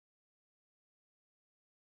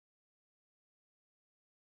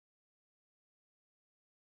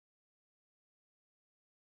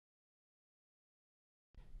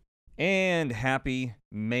And happy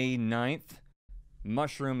May 9th,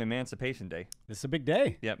 Mushroom Emancipation Day. This is a big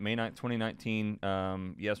day. Yep, May 9th,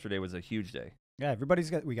 2019. Yesterday was a huge day. Yeah,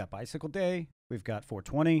 we got Bicycle Day. We've got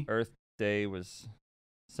 420. Earth Day was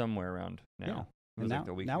somewhere around now. Yeah. It was And like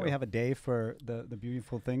a week now ago. we have a day for the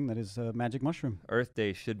beautiful thing that is magic mushroom. Earth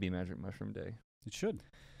Day should be Magic Mushroom Day. It should.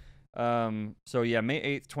 So yeah, May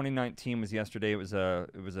 8th, 2019 was yesterday. It was a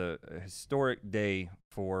historic day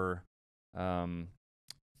for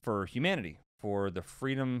humanity, for the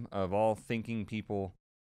freedom of all thinking people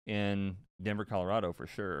in Denver, Colorado, for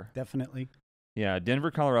sure. Definitely. Yeah,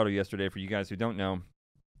 Denver, Colorado yesterday, for you guys who don't know.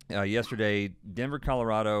 Yesterday, Denver,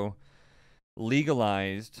 Colorado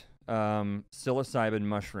legalized psilocybin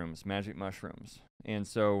mushrooms, magic mushrooms. And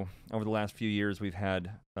so over the last few years, we've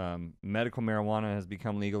had medical marijuana has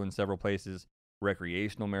become legal in several places.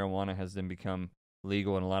 Recreational marijuana has then become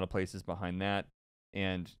legal in a lot of places behind that.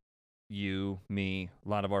 And you, me, a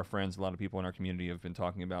lot of our friends, a lot of people in our community have been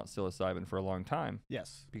talking about psilocybin for a long time.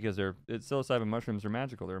 Yes. Because psilocybin mushrooms are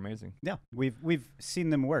magical. They're amazing. Yeah, we've seen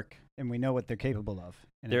them work, and we know what they're capable of.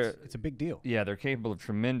 And it's a big deal. Yeah, they're capable of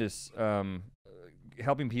tremendous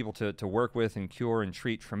helping people to work with and cure and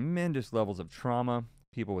treat tremendous levels of trauma.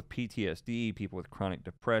 People with PTSD, people with chronic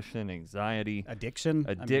depression, anxiety, addiction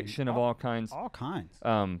of all kinds. All kinds.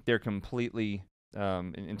 They're completely,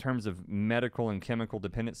 in terms of medical and chemical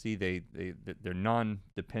dependency, they're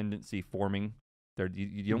non-dependency forming.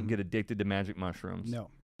 You don't get addicted to magic mushrooms. No.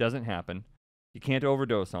 Doesn't happen. You can't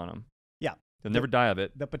overdose on them. Yeah. You'll never die of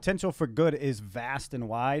it. The potential for good is vast and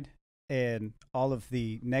wide, and all of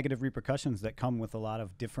the negative repercussions that come with a lot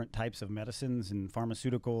of different types of medicines and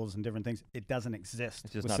pharmaceuticals and different things, it doesn't exist.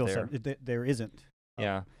 It's just not there. There isn't.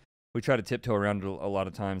 Yeah. We try to tiptoe around it a lot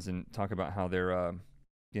of times and talk about how they're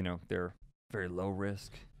very low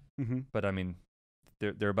risk. Mm-hmm. But I mean,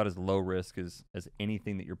 they're about as low risk as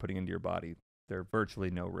anything that you're putting into your body. They're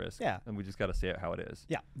virtually no risk. Yeah. And we just got to say it how it is.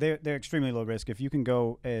 Yeah. They're extremely low risk. If you can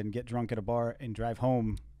go and get drunk at a bar and drive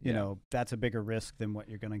home, you know, that's a bigger risk than what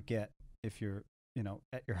you're going to get if you're,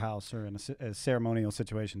 at your house or in a ceremonial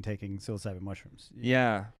situation taking psilocybin mushrooms.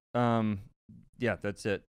 Yeah. Yeah, that's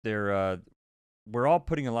it. We're all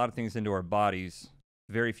putting a lot of things into our bodies.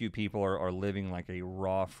 Very few people are living like a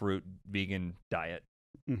raw fruit vegan diet.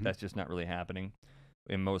 Mm-hmm. That's just not really happening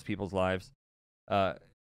in most people's lives.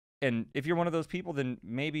 And if you're one of those people, then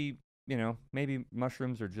maybe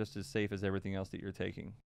mushrooms are just as safe as everything else that you're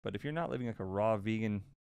taking. But if you're not living like a raw vegan,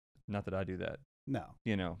 not that I do that.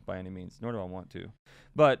 No. By any means, nor do I want to.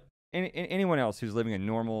 But anyone else who's living a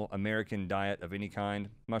normal American diet of any kind,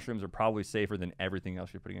 mushrooms are probably safer than everything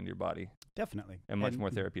else you're putting into your body. Definitely. And much more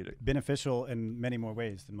therapeutic. Beneficial in many more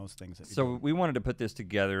ways than most things that you do. We wanted to put this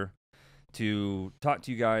together to talk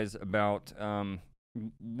to you guys about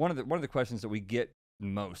one of the questions that we get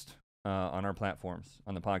most on our platforms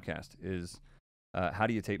on the podcast is how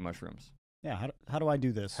do you take mushrooms? Yeah, how do I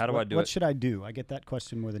do this? How do I do it? What should I do? I get that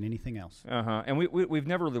question more than anything else. And we've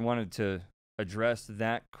never really wanted to address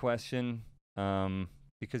that question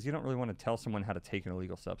because you don't really want to tell someone how to take an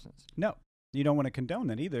illegal substance. No, you don't want to condone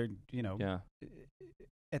that either. Yeah.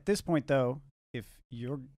 At this point, though, if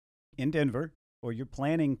you're in Denver or you're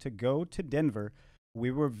planning to go to Denver, we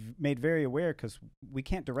were made very aware because we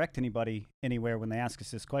can't direct anybody anywhere when they ask us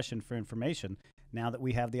this question for information. Now that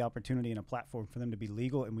we have the opportunity and a platform for them to be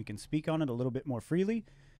legal and we can speak on it a little bit more freely,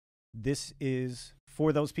 this is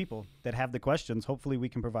for those people that have the questions. Hopefully we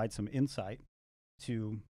can provide some insight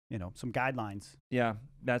to, some guidelines. Yeah,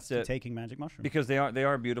 that's it. Taking magic mushrooms. Because they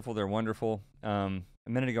are beautiful. They're wonderful. A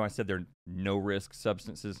minute ago I said they're no-risk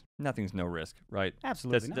substances. Nothing's no risk, right?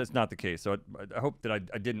 Absolutely not. That's not the case. So I hope that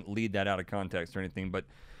I didn't lead that out of context or anything, but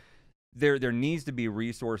there needs to be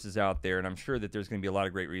resources out there, and I'm sure that there's going to be a lot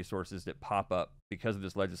of great resources that pop up because of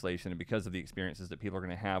this legislation and because of the experiences that people are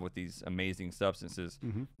going to have with these amazing substances.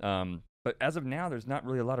 Mm-hmm. But as of now, there's not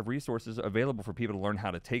really a lot of resources available for people to learn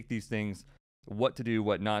how to take these things, what to do,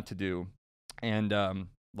 what not to do. And a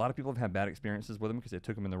lot of people have had bad experiences with them because they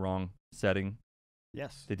took them in the wrong setting.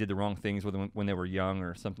 Yes. They did the wrong things with them when they were young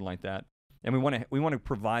or something like that. And we want to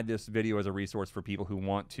provide this video as a resource for people who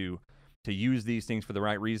want to use these things for the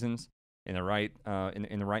right reasons, in the right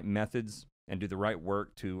in the right methods, and do the right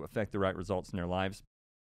work to affect the right results in their lives.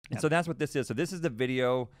 And so that's what this is. So this is the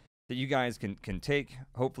video that you guys can take.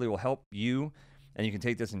 Hopefully will help you, and you can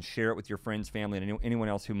take this and share it with your friends, family, and anyone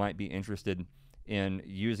else who might be interested in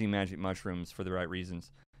using magic mushrooms for the right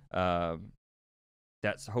reasons.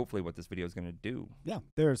 That's hopefully what this video is going to do. Yeah,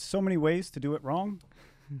 there's so many ways to do it wrong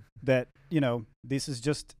that, this is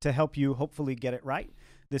just to help you hopefully get it right.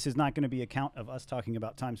 This is not going to be a count of us talking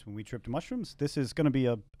about times when we tripped mushrooms. This is going to be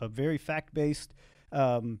a very fact-based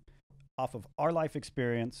off of our life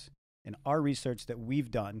experience and our research that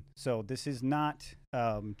we've done. So this is not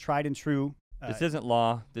tried and true. This isn't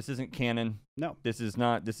law. This isn't canon. No. This is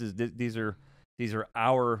not. These are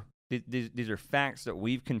facts that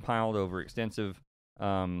we've compiled over extensive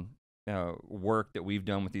work that we've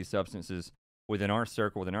done with these substances within our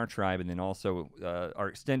circle, within our tribe, and then also our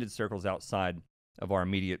extended circles outside of our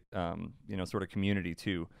immediate, sort of community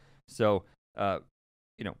too. So,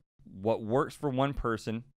 what works for one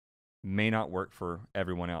person may not work for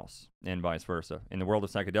everyone else, and vice versa. In the world of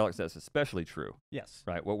psychedelics, that's especially true. Yes.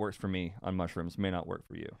 Right. What works for me on mushrooms may not work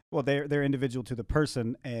for you. Well, they're individual to the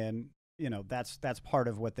person, and that's part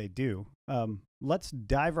of what they do. Let's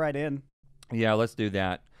dive right in. Yeah, let's do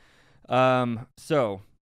that. So,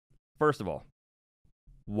 first of all,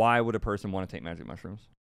 why would a person want to take magic mushrooms?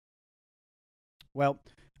 Well,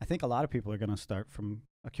 I think a lot of people are going to start from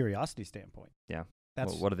a curiosity standpoint. Yeah.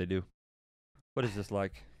 What do they do? What is this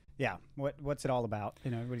like? Yeah. What's it all about?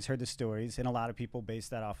 Everybody's heard the stories, and a lot of people base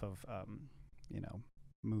that off of,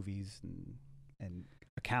 movies and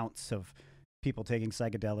accounts of people taking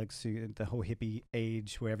psychedelics, the whole hippie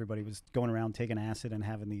age where everybody was going around taking acid and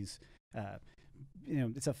having these,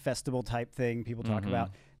 it's a festival type thing people talk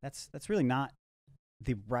about. That's really not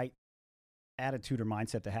the right attitude or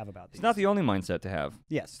mindset to have about these. It's not the only mindset to have.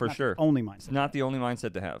 Yes, for sure. Only mindset. It's not the only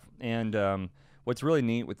mindset to have. And what's really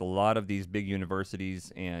neat with a lot of these big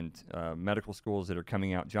universities and medical schools that are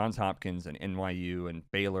coming out, Johns Hopkins and NYU and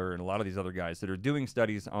Baylor and a lot of these other guys that are doing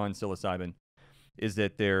studies on psilocybin, is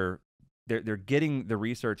that they're getting the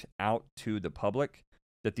research out to the public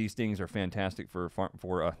that these things are fantastic for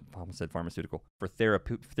I almost said pharmaceutical, for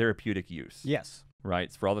therapeutic use. Yes. Right.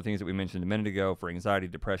 It's for all the things that we mentioned a minute ago, for anxiety,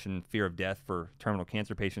 depression, fear of death for terminal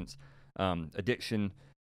cancer patients, addiction,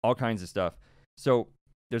 all kinds of stuff. So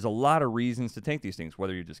there's a lot of reasons to take these things,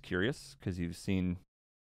 whether you're just curious because you've seen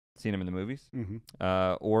them in the movies,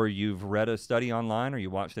 or you've read a study online, or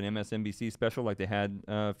you watched an MSNBC special like they had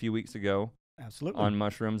a few weeks ago. Absolutely. On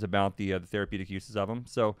mushrooms about the therapeutic uses of them.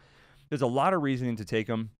 So there's a lot of reasoning to take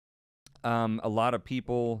them. A lot of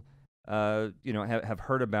people, have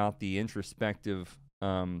heard about the introspective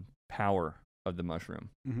power of the mushroom.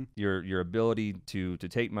 Your ability to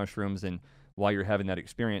take mushrooms, and while you're having that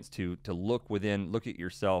experience, to look at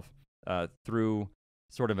yourself through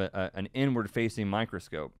sort of an inward-facing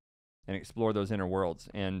microscope and explore those inner worlds,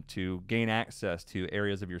 and to gain access to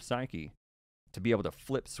areas of your psyche, to be able to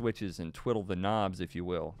flip switches and twiddle the knobs, if you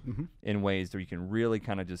will, in ways where you can really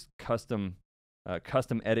kind of just custom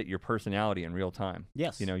edit your personality in real time.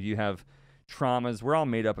 Yes. You have traumas. We're all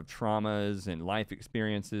made up of traumas and life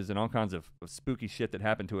experiences and all kinds of spooky shit that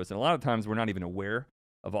happened to us. And a lot of times we're not even aware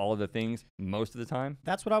of all of the things most of the time.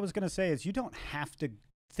 That's what I was going to say, is you don't have to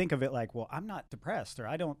think of it like, well, I'm not depressed, or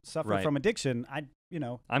I don't suffer from addiction. I'm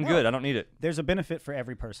good. I don't need it. There's a benefit for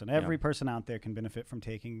every person. Every person out there can benefit from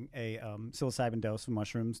taking a psilocybin dose of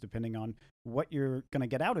mushrooms, depending on what you're going to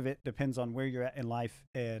get out of it. Depends on where you're at in life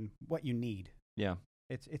and what you need. Yeah.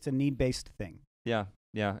 It's a need-based thing. Yeah.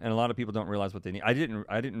 Yeah. And a lot of people don't realize what they need. I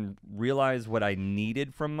didn't realize what I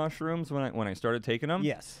needed from mushrooms when I started taking them.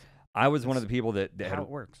 Yes. I was one of the people that how it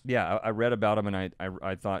works. Yeah. I read about them, and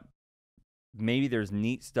I thought, maybe there's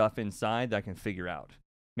neat stuff inside that I can figure out.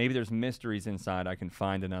 Maybe there's mysteries inside I can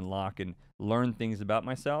find and unlock and learn things about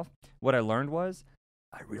myself. What I learned was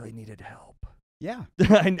I really needed help. Yeah.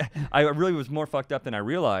 I really was more fucked up than I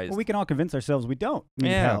realized. Well, we can all convince ourselves we don't need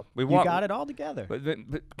help. You got it all together. But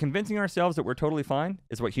convincing ourselves that we're totally fine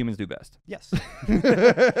is what humans do best. Yes.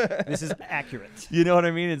 This is accurate. You know what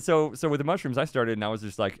I mean? And so with the mushrooms, I started, and I was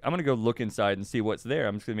just like, I'm going to go look inside and see what's there.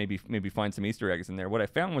 I'm just going to maybe find some Easter eggs in there. What I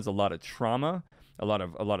found was a lot of trauma, a lot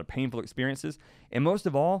of painful experiences, and most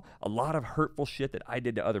of all, a lot of hurtful shit that I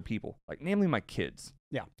did to other people, like namely my kids.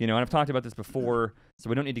 Yeah. And I've talked about this before, so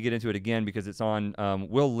we don't need to get into it again because it's on,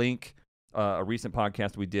 we'll link a recent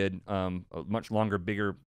podcast we did, a much longer,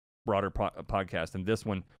 bigger, broader podcast, and this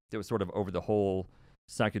one that was sort of over the whole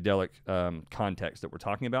psychedelic context that we're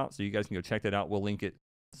talking about. So you guys can go check that out. We'll link it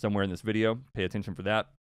somewhere in this video. Pay attention for that.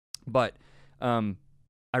 But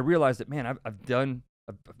I realized that, man, I've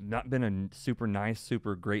not been a super nice,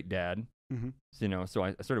 super great dad. So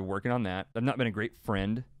I started working on that. I've not been a great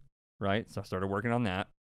friend, right? So I started working on that.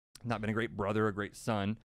 I've not been a great brother, a great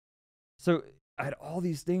son. So I had all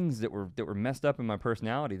these things that were messed up in my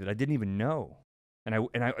personality that I didn't even know. And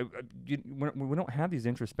we don't have these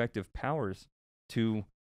introspective powers to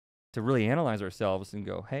really analyze ourselves and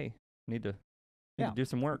go, hey, I need to do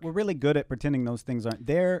some work. We're really good at pretending those things aren't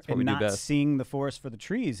there and not seeing the forest for the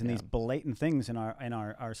trees and Yeah. these blatant things in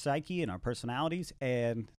our psyche and our personalities.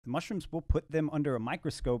 And the mushrooms will put them under a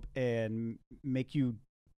microscope and make you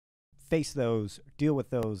face those, deal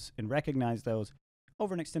with those, and recognize those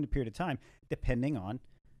over an extended period of time, depending on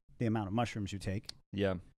the amount of mushrooms you take.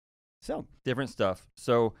 Yeah. So different stuff.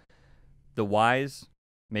 So the whys,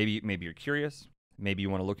 maybe you're curious. Maybe you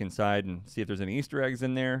want to look inside and see if there's any Easter eggs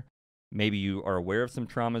in there. Maybe you are aware of some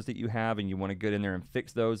traumas that you have and you want to get in there and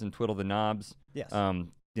fix those and twiddle the knobs. yes, A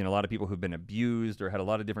lot of people who've been abused or had a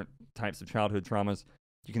lot of different types of childhood traumas,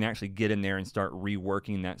 you can actually get in there and start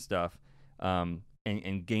reworking that stuff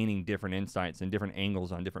and gaining different insights and different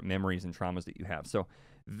angles on different memories and traumas that you have. So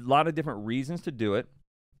a lot of different reasons to do it,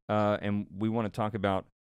 and we want to talk about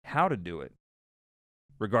how to do it,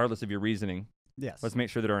 regardless of your reasoning. yes. Let's make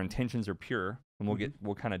sure that our intentions are pure, and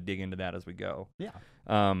we'll kind of dig into that as we go. Yeah.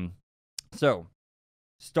 So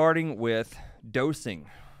starting with dosing,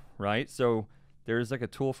 right? So there's like a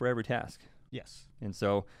tool for every task. Yes. And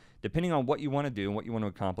so depending on what you want to do and what you want to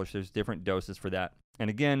accomplish, there's different doses for that. And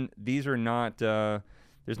again, these are not,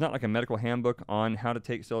 there's not like a medical handbook on how to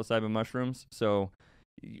take psilocybin mushrooms. So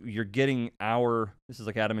you're getting this is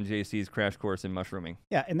like Adam and JC's crash course in mushrooming.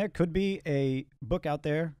 Yeah, and there could be a book out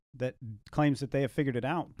there that claims that they have figured it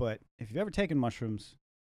out, but if you've ever taken mushrooms,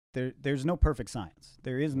 there's no perfect science.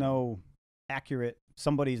 There is no accurate,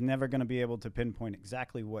 somebody's never going to be able to pinpoint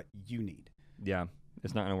exactly what you need. Yeah,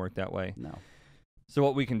 it's not going to work that way. No. So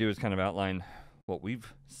what we can do is kind of outline what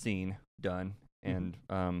we've seen, done, and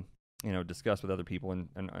discuss with other people in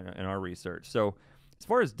our research. So as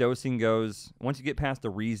far as dosing goes, once you get past the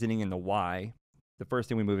reasoning and the why, the first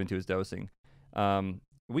thing we move into is dosing.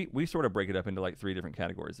 We sort of break it up into like 3 different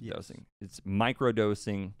categories of dosing. It's micro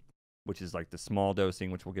dosing, which is like the small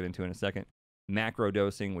dosing, which we'll get into in a second. Macro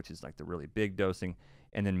dosing, which is like the really big dosing,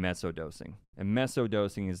 and then meso dosing. And meso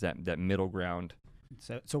dosing is that middle ground.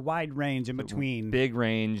 So it's a wide range in between. Big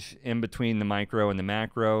range in between the micro and the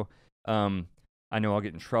macro. I know I'll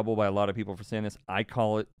get in trouble by a lot of people for saying this. I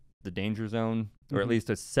call it the danger zone, or at least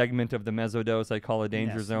a segment of the mesodose I call a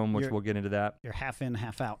danger zone, which we'll get into that. Your half in,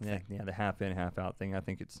 half out thing. Yeah, the half in, half out thing. I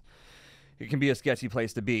think it can be a sketchy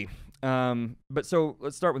place to be. But so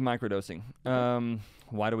let's start with microdosing.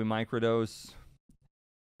 Why do we microdose?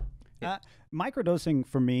 Microdosing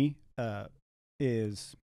for me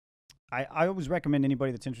is, I always recommend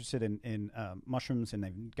anybody that's interested in mushrooms and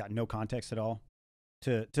they've got no context at all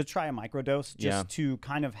to try a microdose just to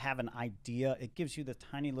kind of have an idea. It gives you the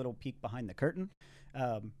tiny little peek behind the curtain.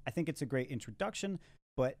 I think it's a great introduction,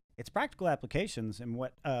 but its practical applications and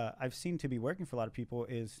what I've seen to be working for a lot of people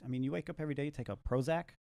is, you wake up every day, you take a Prozac,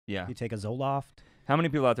 you take a Zoloft. How many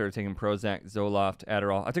people out there are taking Prozac, Zoloft,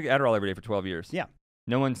 Adderall? I took Adderall every day for 12 years. Yeah.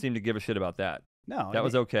 No one seemed to give a shit about that. No. That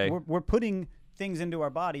was okay. We're putting things into our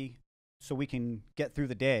body so we can get through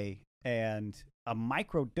the day, and a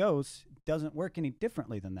micro dose doesn't work any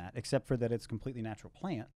differently than that, except for that it's a completely natural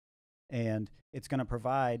plant, and it's going to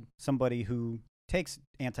provide somebody who takes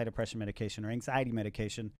antidepressant medication or anxiety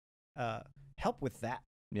medication help with that.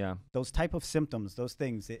 Yeah. Those type of symptoms, those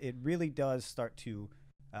things, it really does start to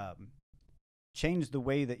change the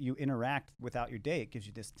way that you interact without your day. It gives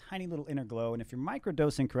you this tiny little inner glow, and if you're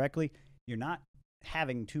microdosing correctly, you're not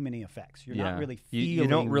having too many effects. You're not really feeling... You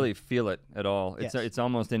don't really feel it at all. Yes. It's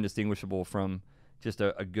almost indistinguishable from just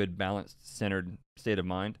a good, balanced, centered state of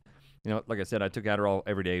mind. Like I said, I took Adderall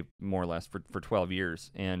every day, more or less, for 12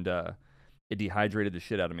 years, and it dehydrated the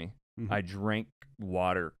shit out of me. Mm-hmm. I drank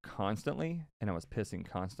water constantly, and I was pissing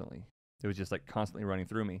constantly. It was just like constantly running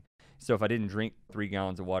through me. So if I didn't drink 3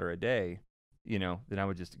 gallons of water a day, then I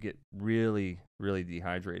would just get really, really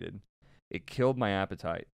dehydrated. It killed my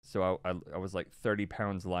appetite. So I was like 30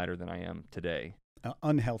 pounds lighter than I am today.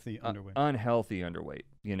 Unhealthy underweight. Unhealthy underweight,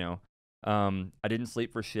 I didn't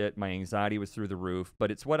sleep for shit. My anxiety was through the roof,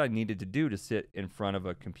 but it's what I needed to do to sit in front of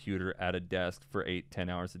a computer at a desk for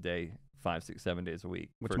 8-10 hours a day, 5, 6, 7 days a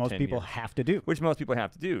week. Which most people have to do. Which most people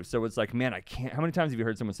have to do. So it's like, man, I can't. How many times have you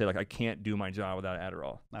heard someone say, like, I can't do my job without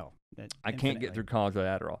Adderall? No. I can't get through college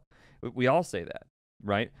without Adderall. We all say that,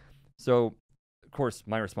 right? So, of course,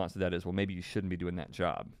 my response to that is, well, maybe you shouldn't be doing that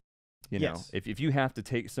job. If you have to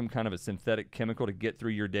take some kind of a synthetic chemical to get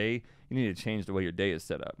through your day, you need to change the way your day is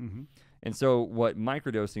set up. Mm-hmm. And so what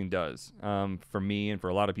microdosing does for me and for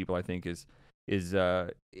a lot of people, I think, is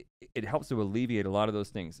it helps to alleviate a lot of those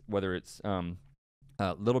things, whether it's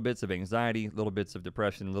little bits of anxiety, little bits of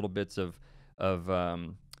depression, little bits of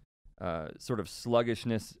sort of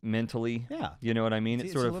sluggishness mentally. Yeah. You know what I mean?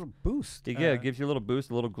 It's sort of a little boost. Yeah, it gives you a little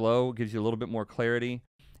boost, a little glow, gives you a little bit more clarity.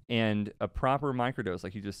 And a proper microdose,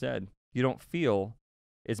 like you just said, you don't feel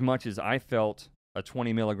as much as I felt a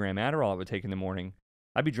 20 milligram Adderall I would take in the morning.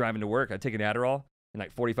 I'd be driving to work. I'd take an Adderall. And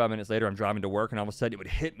like 45 minutes later, I'm driving to work, and all of a sudden it would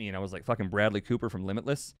hit me, and I was like fucking Bradley Cooper from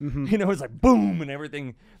Limitless. Mm-hmm. It's like boom, and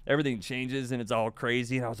everything changes, and it's all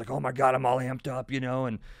crazy. And I was like, oh my God, I'm all amped up,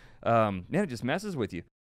 and man, it just messes with you.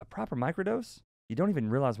 A proper microdose, you don't even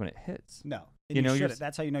realize when it hits. No, and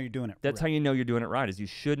that's how you know you're doing it. That's right. how you know you're doing it right. Is you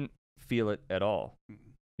shouldn't feel it at all.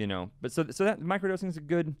 But so that microdosing is a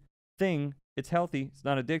good thing. It's healthy. It's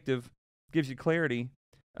not addictive. Gives you clarity,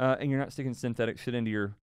 and you're not sticking synthetic shit into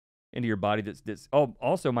your body. That's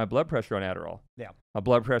also my blood pressure on Adderall. Yeah, my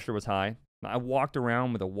blood pressure was high. I walked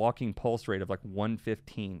around with a walking pulse rate of like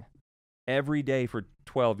 115 every day for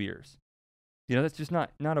 12 years. That's just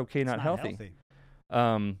not okay, not healthy.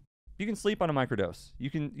 You can sleep on a microdose. You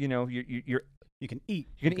can you can eat.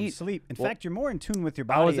 You can sleep. In fact, you're more in tune with your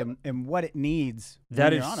body and what it needs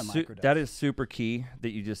when you're on a microdose. That is super key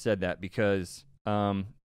that you just said that, because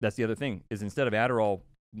that's the other thing, is instead of Adderall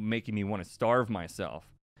making me want to starve myself,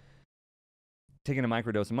 taking a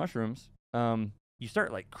microdose of mushrooms, you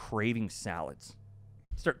start like craving salads.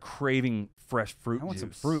 Start craving fresh fruit. I want juice. some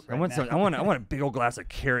fruit. I want a big old glass of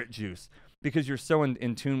carrot juice, because you're so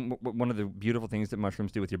in tune. One of the beautiful things that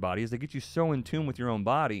mushrooms do with your body is they get you so in tune with your own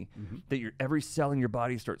body that every cell in your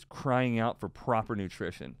body starts crying out for proper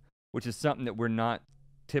nutrition, which is something that we're not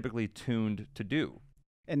typically tuned to do.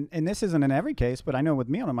 And this isn't in every case, but I know with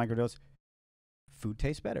me on a microdose, food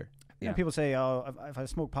tastes better. People say, "Oh, if I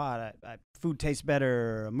smoke pot, food tastes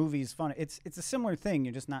better. A movie's fun." It's a similar thing.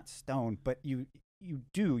 You're just not stoned, but you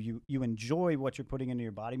enjoy what you're putting into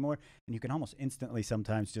your body more, and you can almost instantly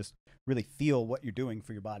sometimes just really feel what you're doing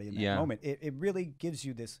for your body in that moment. It really gives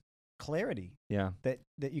you this clarity that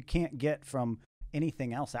you can't get from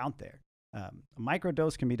anything else out there. A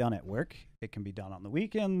microdose can be done at work. It can be done on the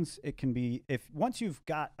weekends. It can be, once you've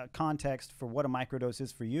got a context for what a microdose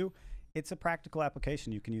is for you, it's a practical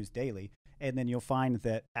application you can use daily. And then you'll find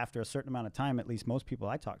that after a certain amount of time, at least most people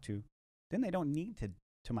I talk to, then they don't need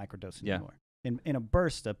to microdose anymore. In a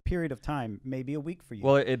burst, a period of time, maybe a week for you.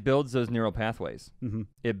 Well, it builds those neural pathways. Mm-hmm.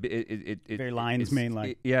 It very lion's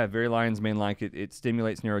mane-like. Very lion's mane-like. It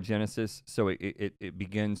stimulates neurogenesis, so it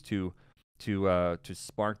begins to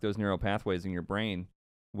spark those neural pathways in your brain,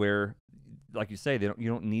 where, like you say, you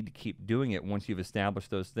don't need to keep doing it once you've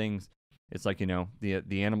established those things. It's like,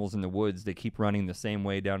 the animals in the woods, they keep running the same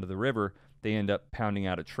way down to the river. They end up pounding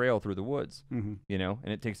out a trail through the woods, and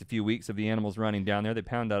it takes a few weeks of the animals running down there. They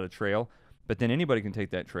pound out a trail, but then anybody can take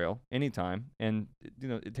that trail anytime, and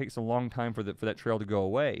it takes a long time for that trail to go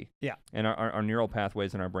away. Yeah, and our neural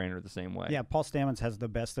pathways in our brain are the same way. Yeah, Paul Stamets has the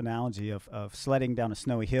best analogy of sledding down a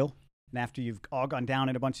snowy hill. And after you've all gone down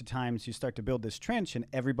it a bunch of times, you start to build this trench, and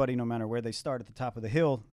everybody, no matter where they start at the top of the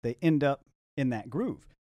hill, they end up in that groove.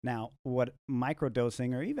 Now, what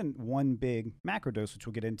microdosing, or even one big macrodose, which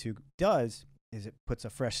we'll get into, does is it puts a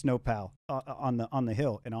fresh snow pile on the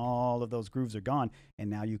hill, and all of those grooves are gone, and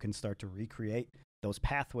now you can start to recreate those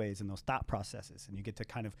pathways and those thought processes, and you get to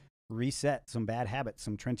kind of reset some bad habits,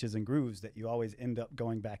 some trenches and grooves that you always end up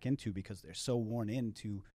going back into because they're so worn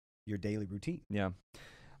into your daily routine. Yeah.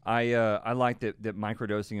 I like that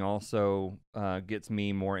microdosing also gets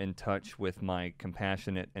me more in touch with my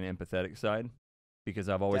compassionate and empathetic side, because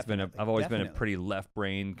I've always been a pretty left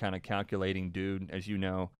brain kind of calculating dude, as you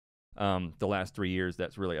know. The last 3 years,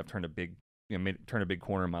 that's really, I've turned a big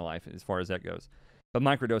corner in my life as far as that goes. But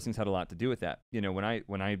microdosing's had a lot to do with that. When I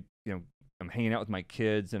I'm hanging out with my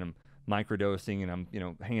kids and I'm microdosing, and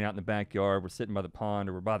I'm hanging out in the backyard, we're sitting by the pond,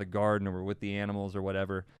 or we're by the garden, or we're with the animals or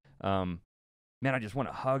whatever. Man, I just want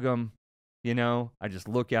to hug them. I just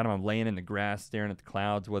look at them. I'm laying in the grass, staring at the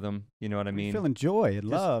clouds with them. You know what I mean? You're feeling joy and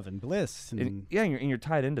love and bliss. And you're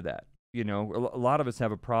tied into that. A lot of us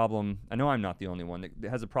have a problem. I know I'm not the only one that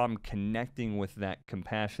has a problem connecting with that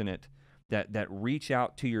compassionate, that reach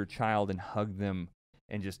out to your child and hug them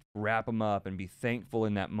and just wrap them up and be thankful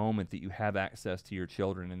in that moment that you have access to your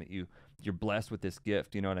children and that you're blessed with this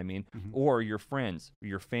gift. You know what I mean? Mm-hmm. Or your friends,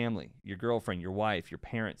 your family, your girlfriend, your wife, your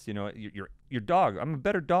parents. Your dog. I'm a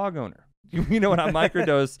better dog owner. When I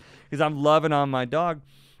microdose, because I'm loving on my dog.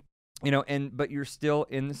 But you're still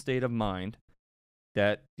in the state of mind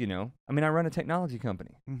that, I run a technology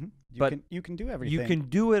company. Mm-hmm. You can do everything. You can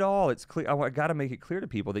do it all. It's clear. I got to make it clear to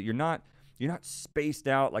people that you're not spaced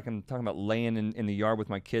out like I'm talking about laying in the yard with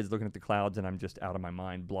my kids looking at the clouds and I'm just out of my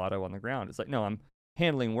mind, blotto on the ground. It's like, no, I'm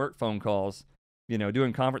handling work phone calls,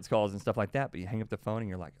 doing conference calls and stuff like that. But you hang up the phone and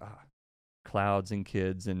you're like, clouds and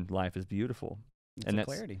kids and life is beautiful. That's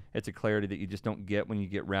clarity. It's a clarity that you just don't get when you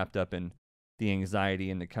get wrapped up in the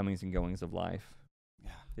anxiety and the comings and goings of life.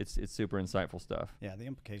 Yeah, it's super insightful stuff. Yeah, the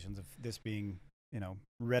implications of this being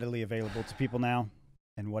readily available to people now.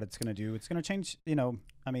 and what it's going to do. It's going to change,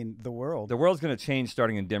 I mean, the world. The world's going to change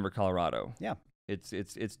starting in Denver, Colorado. Yeah. It's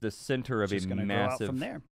the center of It's just a gonna grow out massive. from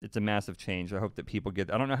there. It's a massive change. I hope that people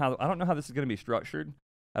get. I don't know how this is going to be structured.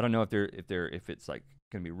 I don't know if it's like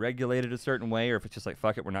going to be regulated a certain way, or if it's just like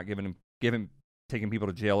fuck it, we're not taking people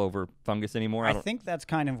to jail over fungus anymore. I think that's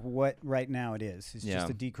kind of what right now it is. It's Yeah. just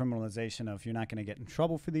a decriminalization of you're not going to get in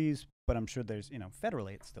trouble for these, but I'm sure there's,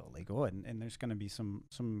 federally it's still illegal, and there's going to be some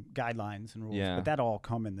guidelines and rules. Yeah. But that'll all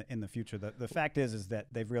come in the future. The fact is that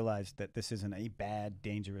they've realized that this isn't a bad,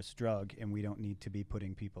 dangerous drug, and we don't need to be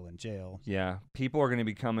putting people in jail. Yeah, people are going to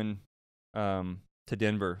be coming to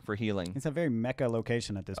Denver for healing. It's a very Mecca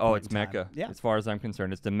location at this point. Oh, it's in time. Mecca. Yeah. As far as I'm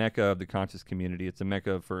concerned, it's the Mecca of the conscious community. It's a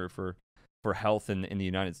Mecca for health in the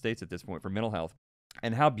United States at this point, for mental health.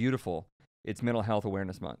 And how beautiful. It's Mental Health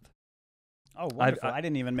Awareness Month. Oh, wonderful. I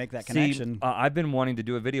didn't even make that connection. I've been wanting to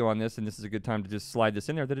do a video on this, and this is a good time to just slide this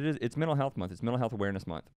in there, that it's Mental Health Month. It's Mental Health Awareness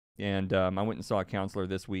Month. And I went and saw a counselor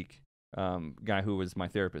this week, guy who was my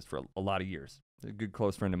therapist for a lot of years, a good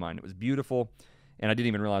close friend of mine. It was beautiful, and I didn't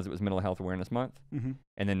even realize it was Mental Health Awareness Month. Mm-hmm.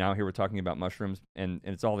 And then now here we're talking about mushrooms, and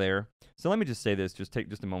it's all there. So let me just say this, just take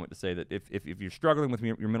just a moment to say that if you're struggling with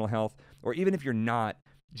your mental health, or even if you're not,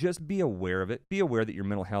 just be aware of it. Be aware that your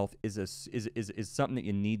mental health is something that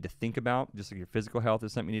you need to think about, just like your physical health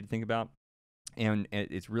is something you need to think about. And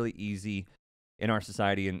it's really easy in our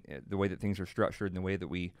society and the way that things are structured and the way that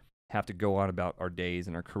we have to go on about our days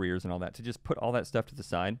and our careers and all that, to just put all that stuff to the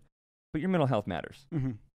side. But your mental health matters.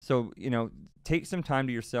 Mm-hmm. So, take some time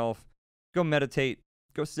to yourself. Go meditate.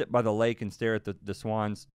 Go sit by the lake and stare at the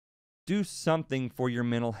swans. Do something for your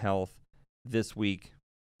mental health this week.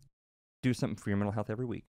 Do something for your mental health every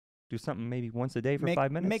week. Do something maybe once a day for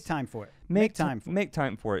 5 minutes. Make time for it. Make time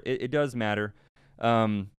for it. It does matter.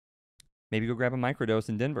 Maybe go grab a microdose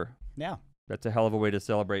in Denver. Yeah. That's a hell of a way to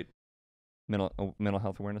celebrate Mental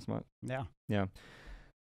Health Awareness Month. Yeah. Yeah.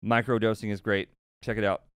 Microdosing is great. Check it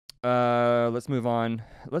out. Let's move on.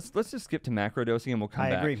 Let's just skip to macrodosing and we'll come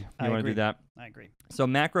back. I agree. You want to do that? I agree. So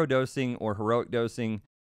macrodosing or heroic dosing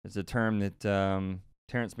is a term that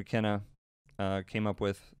Terrence McKenna came up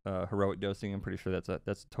with. Heroic dosing, I'm pretty sure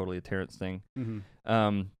that's totally a Terrence thing.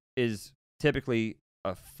 Mm-hmm. Is typically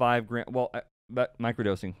a 5 gram. Well, but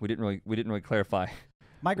microdosing, we didn't really clarify.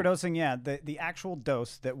 Microdosing, yeah, the actual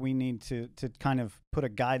dose that we need to kind of put a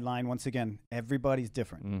guideline. Once again, everybody's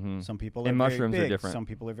different. Mm-hmm. Some people are and mushrooms very big. are different. Some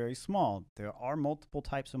people are very small. There are multiple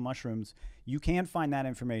types of mushrooms. You can find that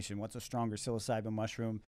information. What's a stronger psilocybin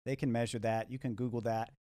mushroom? They can measure that. You can Google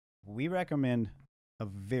that. We recommend a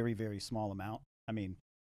very, very small amount. I mean,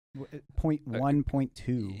 0.1,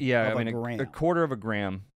 0.2 yeah, of I mean, a gram. a quarter of a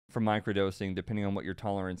gram for microdosing, depending on what your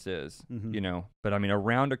tolerance is, Mm-hmm. But I mean,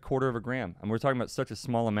 around a quarter of a gram. And we're talking about such a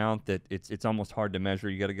small amount that it's almost hard to measure.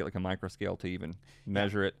 You got to get like a micro scale to even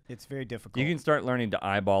measure it. It's very difficult. You can start learning to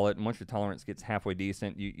eyeball it, and once your tolerance gets halfway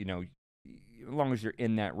decent, as long as you're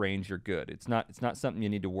in that range, you're good. It's not something you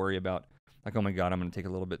need to worry about. Like, oh my God, I'm going to take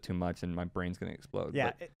a little bit too much, and my brain's going to explode.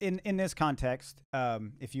 Yeah, But in this context,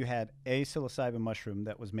 if you had a psilocybin mushroom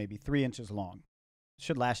that was maybe 3 inches long,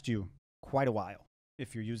 should last you quite a while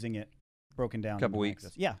if you're using it broken down. Couple into weeks.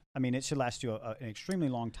 microdoses. Yeah, I mean, it should last you an extremely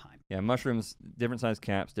long time. yeah, mushrooms, different size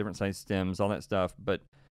caps, different size stems, all that stuff. But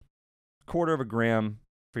quarter of a gram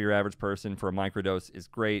for your average person for a microdose is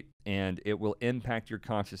great, and it will impact your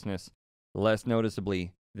consciousness less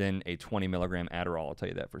noticeably than a 20 milligram Adderall. I'll tell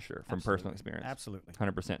you that for sure from personal experience. Absolutely,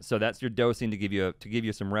 100%. So that's your dosing to give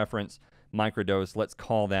you some reference. Microdose, let's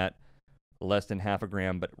call that less than half a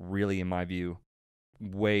gram, but really, in my view,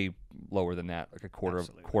 way lower than that, like a quarter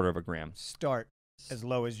of a gram. Start as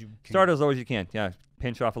low as you can. Start as low as you can. Yeah,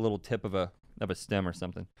 pinch off a little tip of a stem or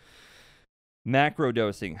something. Macro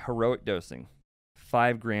dosing, heroic dosing,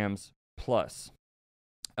 5 grams plus.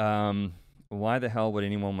 Why the hell would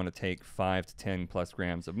anyone want to take 5 to 10 plus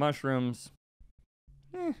grams of mushrooms?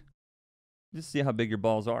 Just see how big your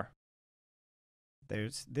balls are.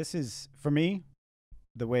 This is, for me,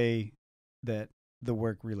 the way that the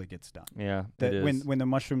work really gets done. Yeah, that it is. when the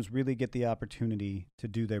mushrooms really get the opportunity to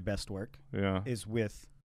do their best work, is with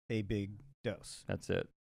a big dose. That's it.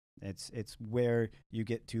 It's where you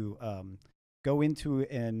get to go into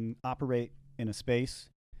and operate in a space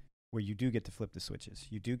where you do get to flip the switches.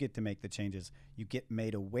 You do get to make the changes. You get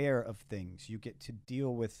made aware of things. You get to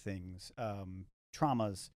deal with things,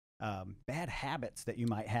 traumas, bad habits that you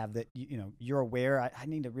might have that you're aware. I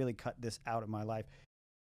need to really cut this out of my life.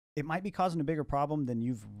 It might be causing a bigger problem than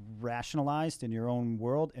you've rationalized in your own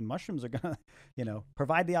world, and mushrooms are gonna,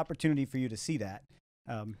 provide the opportunity for you to see that.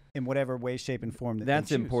 in whatever way, shape, and form that That's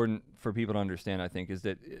they choose. important for people to understand, I think, is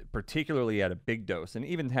that particularly at a big dose, and it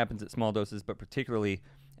even happens at small doses, but particularly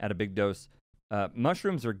at a big dose,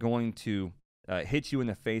 mushrooms are going to hit you in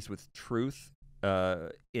the face with truth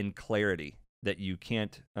in clarity that you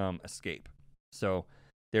can't escape. So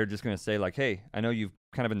they're just going to say, like, hey, I know you've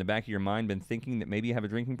kind of in the back of your mind been thinking that maybe you have a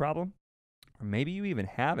drinking problem, or maybe you even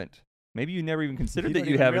haven't. Maybe you never even considered that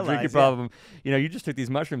you have a drinking problem. You know, you just took these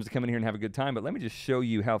mushrooms to come in here and have a good time, but let me just show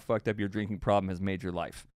you how fucked up your drinking problem has made your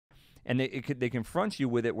life. And they confront you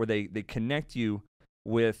with it, where they connect you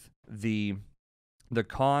with the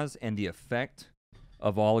cause and the effect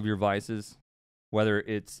of all of your vices, whether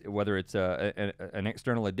it's an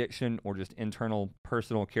external addiction or just internal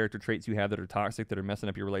personal character traits you have that are toxic, that are messing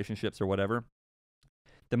up your relationships or whatever.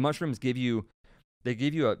 The mushrooms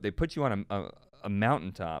they put you on a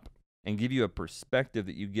mountaintop and give you a perspective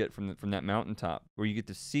that you get from that mountaintop, where you get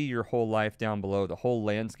to see your whole life down below, the whole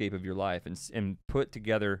landscape of your life, and put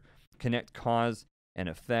together, connect cause and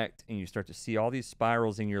effect, and you start to see all these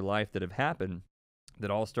spirals in your life that have happened that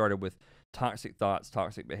all started with toxic thoughts,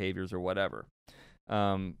 toxic behaviors, or whatever.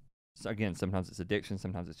 So again, sometimes it's addiction,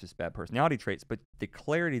 sometimes it's just bad personality traits, but the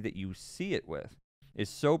clarity that you see it with is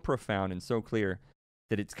so profound and so clear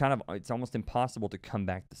that it's almost impossible to come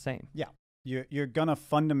back the same. Yeah. You're going to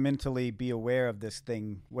fundamentally be aware of this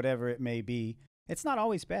thing, whatever it may be. It's not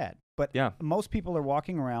always bad, but most people are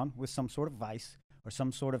walking around with some sort of vice or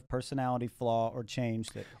some sort of personality flaw or change.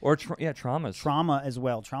 Traumas. Trauma as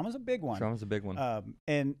well. Trauma's a big one. Trauma's a big one.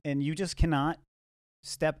 And you just cannot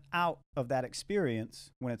step out of that experience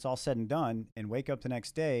when it's all said and done and wake up the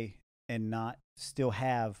next day and not still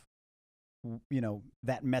have,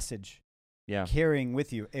 that message carrying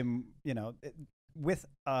with you. And, with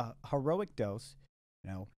a heroic dose,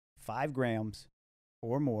 5 grams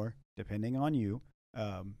or more, depending on you,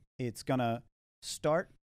 it's going to start.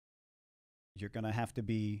 You're going to have to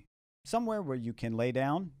be somewhere where you can lay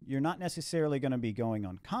down. You're not necessarily going to be going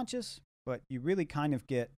unconscious, but you really kind of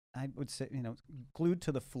get, I would say, glued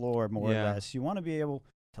to the floor more or less. You want to be able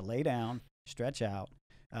to lay down, stretch out,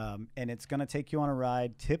 and it's going to take you on a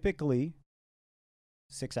ride, typically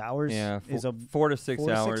 6 hours. Yeah, 4 to 6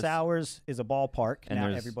 hours. 4 to 6 hours is a ballpark. And now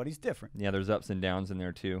everybody's different. Yeah, there's ups and downs in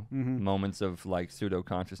there too. Mm-hmm. Moments of like pseudo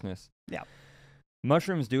consciousness. Yeah.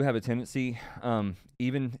 Mushrooms do have a tendency,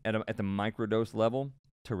 even at the microdose level,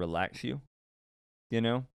 to relax you.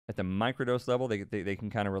 At the microdose level, they can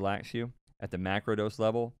kind of relax you. At the macrodose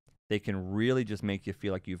level, they can really just make you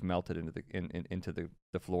feel like you've melted into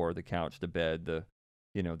the floor, the couch, the bed, the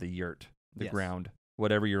yurt, the ground,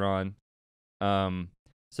 whatever you're on.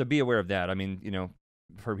 So be aware of that. I mean,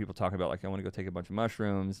 I've heard people talking about, like, I want to go take a bunch of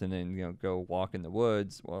mushrooms and then, go walk in the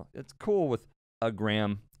woods. Well, it's cool with a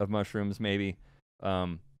gram of mushrooms maybe,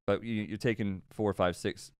 but you're taking 4, 5,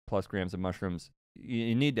 6 plus grams of mushrooms.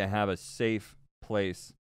 You need to have a safe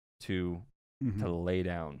place to lay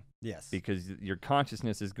down. Yes. Because your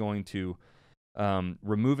consciousness is going to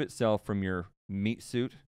remove itself from your meat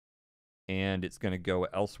suit, and it's going to go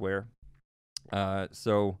elsewhere.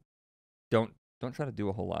 So don't try to do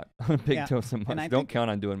a whole lot on a big dose of mushrooms. Don't count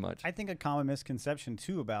on doing much. I think a common misconception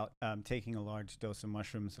too about taking a large dose of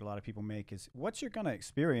mushrooms that a lot of people make is what you're going to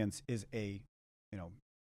experience is a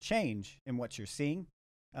change in what you're seeing.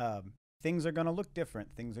 Things are going to look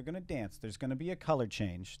different. Things are going to dance. There's going to be a color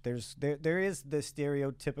change. There is the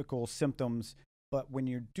stereotypical symptoms, but when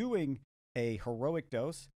you're doing a heroic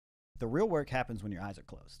dose, the real work happens when your eyes are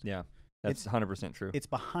closed. Yeah. That's 100% true. It's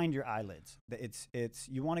behind your eyelids. It's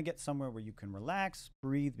you want to get somewhere where you can relax,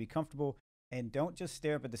 breathe, be comfortable, and don't just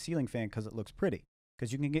stare up at the ceiling fan because it looks pretty.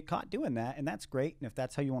 Because you can get caught doing that, and that's great. And if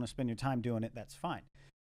that's how you want to spend your time doing it, that's fine.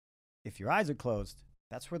 If your eyes are closed,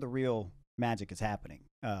 that's where the real magic is happening.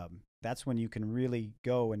 That's when you can really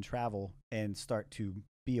go and travel and start to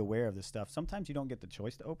be aware of this stuff. Sometimes you don't get the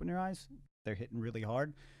choice to open your eyes. They're hitting really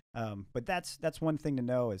hard. But that's one thing to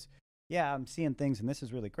know is, I'm seeing things, and this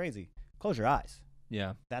is really crazy. Close your eyes.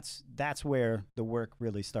 Yeah. That's where the work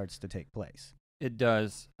really starts to take place. It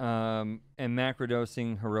does. And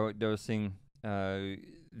macrodosing, heroic dosing,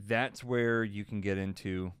 that's where you can get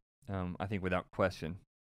into, I think without question,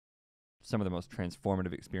 some of the most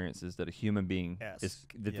transformative experiences that a human being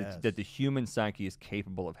that the human psyche is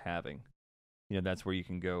capable of having. That's where you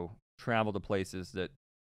can go travel to places that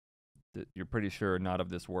you're pretty sure are not of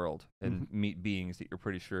this world, and meet beings that you're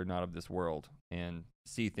pretty sure are not of this world, and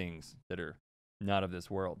see things that are not of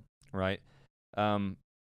this world, right?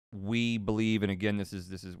 We believe, and again, this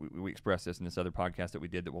is we expressed this in this other podcast that we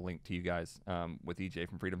did that we'll link to you guys with EJ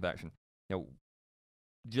from Freedom Faction.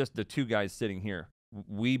 Just the two guys sitting here,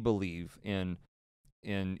 we believe in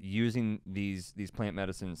in using these plant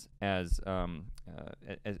medicines as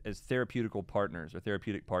therapeutical partners or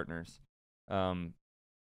therapeutic partners.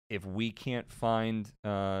 If we can't find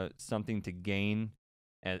something to gain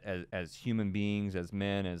as human beings, as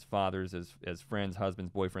men, as fathers, as friends,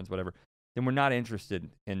 husbands, boyfriends, whatever, then we're not interested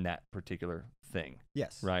in that particular thing.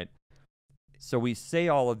 Yes. Right? So we say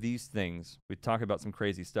all of these things. We talk about some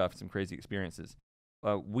crazy stuff, some crazy experiences.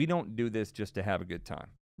 We don't do this just to have a good time,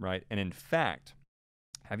 right? And in fact,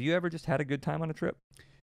 have you ever just had a good time on a trip?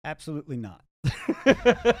 Absolutely not.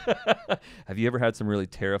 Have you ever had some really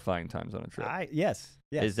terrifying times on a trip? Yes.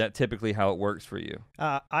 Is that typically how it works for you?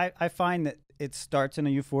 I find that it starts in a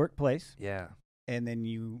euphoric place. Yeah. And then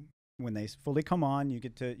when they fully come on, you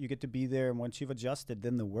get to be there. And once you've adjusted,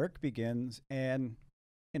 then the work begins. And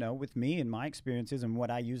with me and my experiences and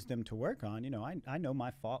what I use them to work on, I know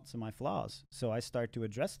my faults and my flaws. So I start to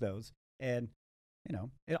address those. And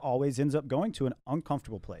it always ends up going to an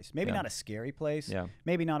uncomfortable place. Maybe not a scary place. Yeah.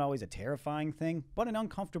 Maybe not always a terrifying thing, but an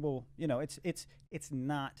uncomfortable. It's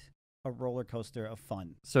not a roller coaster of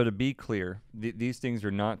fun. So to be clear, these things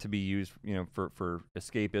are not to be used, for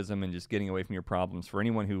escapism and just getting away from your problems. For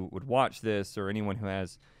anyone who would watch this, or anyone who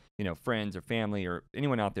has, friends or family, or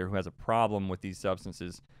anyone out there who has a problem with these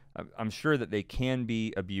substances, I'm sure that they can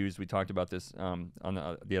be abused. We talked about this on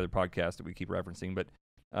the other podcast that we keep referencing, but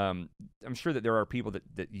I'm sure that there are people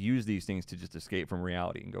that use these things to just escape from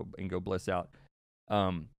reality and go bliss out.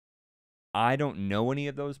 I don't know any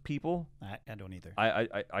of those people. I don't either.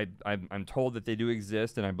 I'm told that they do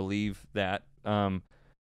exist, and I believe that.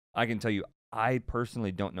 I can tell you, I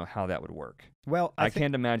personally don't know how that would work. Well, I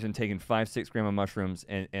can't imagine taking 5-6 grams of mushrooms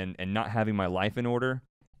and not having my life in order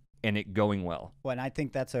and it going well. Well, and I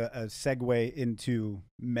think that's a segue into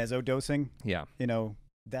mesodosing. Yeah.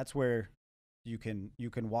 That's where you can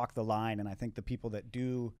walk the line. And I think the people that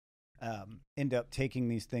do end up taking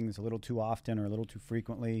these things a little too often or a little too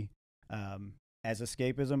frequently as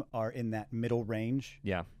escapism are in that middle range.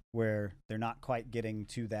 Yeah. Where they're not quite getting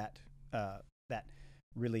to that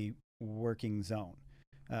really working zone.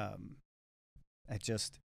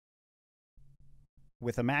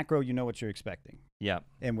 With a macro, you know what you're expecting. Yeah.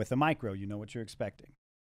 And with a micro, you know what you're expecting.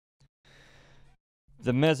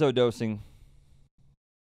 The mesodosing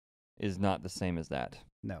is not the same as that.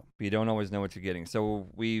 No. But you don't always know what you're getting. So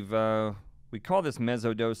we call this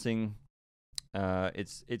mesodosing.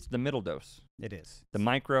 It's the middle dose. It is. The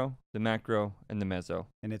micro, the macro, and the meso.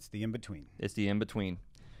 And it's the in-between. It's the in-between.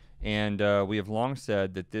 And we have long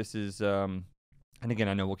said that this is, and again,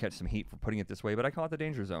 I know we'll catch some heat for putting it this way, but I call it the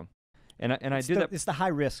danger zone. And I do that. It's the high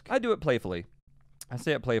risk. I do it playfully. I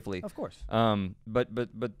say it playfully. Of course. But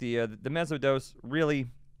the mesodose really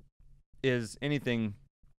is anything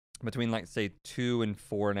between, like, say, 2 and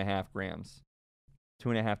 4.5 grams.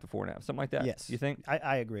 2.5 to 4.5, something like that. Yes. You think?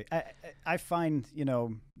 I agree. I find,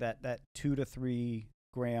 that 2 to 3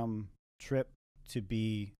 gram trip to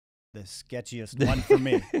be the sketchiest one for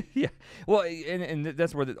me. Yeah. Well, and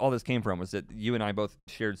that's where all this came from, was that you and I both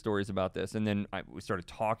shared stories about this. And then we started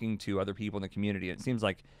talking to other people in the community. And it seems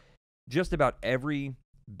like just about every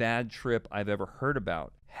bad trip I've ever heard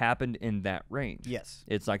about happened in that range. Yes.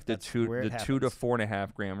 It's like the 2 to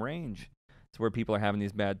 4.5 gram range. It's where people are having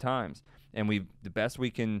these bad times. And the best we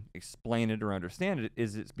can explain it or understand it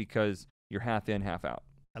is it's because you're half in, half out.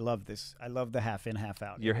 I love this. I love the half in, half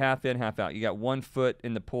out. You're half in, half out. You got 1 foot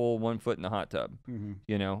in the pool, 1 foot in the hot tub.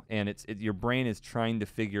 Mm-hmm. And your brain is trying to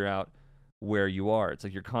figure out where you are. It's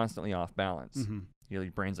like you're constantly off balance. Mm-hmm. Your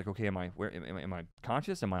brain's like, okay, am I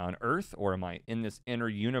conscious? Am I on Earth, or am I in this inner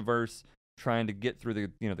universe trying to get through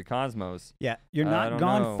the cosmos? Yeah, you're not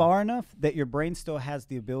gone far enough that your brain still has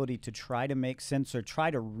the ability to try to make sense or try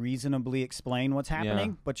to reasonably explain what's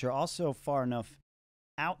happening, but you're also far enough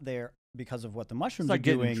out there because of what the mushrooms are doing. It's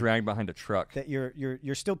like getting doing, dragged behind a truck. that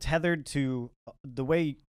you're still tethered to the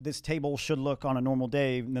way this table should look on a normal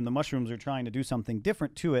day, and then the mushrooms are trying to do something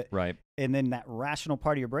different to it. Right. And then that rational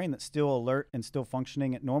part of your brain that's still alert and still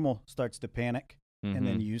functioning at normal starts to panic. Mm-hmm. And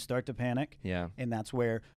then you start to panic. Yeah. And that's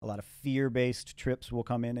where a lot of fear-based trips will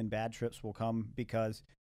come in, and bad trips will come because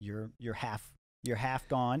you're half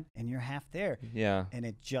gone and you're half there. Yeah. And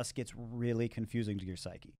it just gets really confusing to your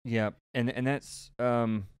psyche. Yeah. And that's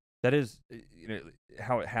that is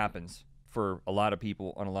how it happens for a lot of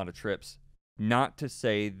people on a lot of trips. Not to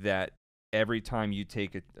say that every time you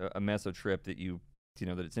take a meso trip that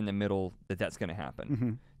that it's in the middle, that's going to happen.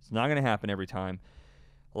 Mm-hmm. It's not going to happen every time.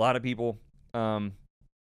 A lot of people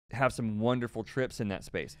have some wonderful trips in that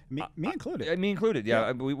space. Me included. Me included.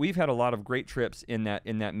 Yeah, we've had a lot of great trips in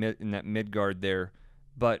that Midgard there,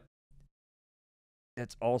 but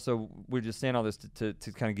that's also, we're just saying all this to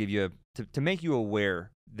kind of give you to make you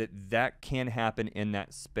aware that that can happen in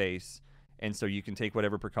that space. And so you can take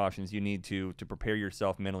whatever precautions you need to prepare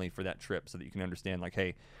yourself mentally for that trip, so that you can understand, like,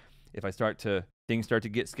 hey, if things start to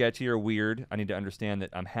get sketchy or weird, I need to understand that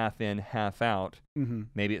I'm half in, half out. Mm-hmm.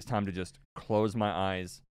 Maybe it's time to just close my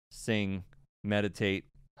eyes, sing, meditate,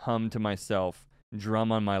 hum to myself,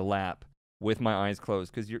 drum on my lap with my eyes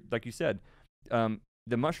closed. Because like you said,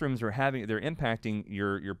 the mushrooms they're impacting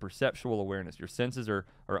your perceptual awareness. Your senses are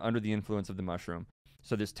under the influence of the mushroom.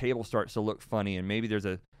 So this table starts to look funny, and maybe there's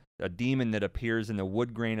a demon that appears in the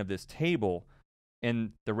wood grain of this table,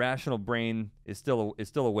 and the rational brain is still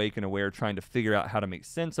awake and aware, trying to figure out how to make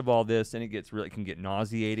sense of all this, and it can get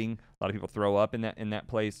nauseating. A lot of people throw up in that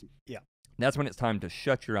place. Yeah. That's when it's time to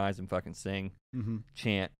shut your eyes and fucking sing,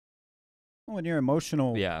 chant. Well, and your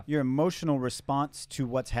emotional response to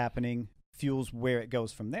what's happening fuels where it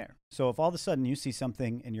goes from there. So if all of a sudden you see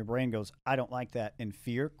something and your brain goes, I don't like that, and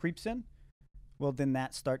fear creeps in, well, then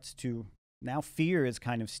that starts to, now fear is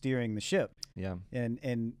kind of steering the ship. Yeah.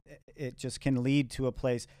 And it just can lead to a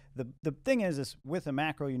place. The thing is with a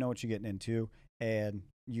macro, you know what you're getting into, and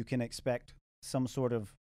you can expect some sort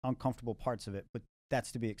of uncomfortable parts of it, but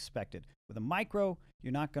that's to be expected. With a micro,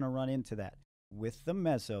 you're not going to run into that. With the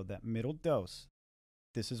meso, that middle dose,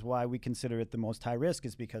 this is why we consider it the most high risk,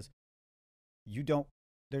 is because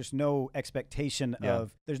there's no expectation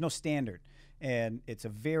of, there's no standard, and it's a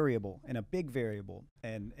variable, and a big variable,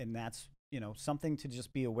 and that's, something to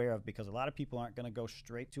just be aware of, because a lot of people aren't going to go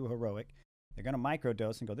straight to heroic. They're going to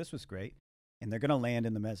microdose and go, this was great, and they're going to land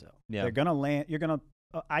in the meso. Yeah. They're going to land, you're going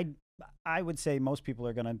to, I would say most people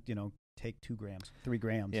are going to, take 2 grams, 3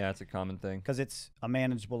 grams. Yeah, it's a common thing. Because it's a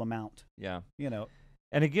manageable amount. Yeah.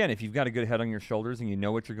 And again, if you've got a good head on your shoulders and you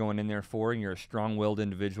know what you're going in there for, and you're a strong-willed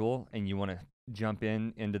individual, and you want to jump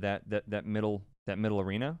into that middle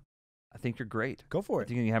arena, I think you're great. Go for I it.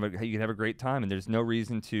 think you can have a great time, and there's no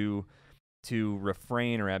reason to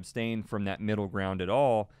refrain or abstain from that middle ground at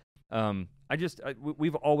all.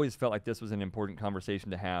 We've always felt like this was an important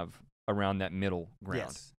conversation to have around that middle ground.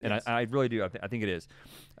 Yes, and yes. I really do. I think it is.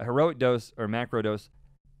 A heroic dose or macro dose,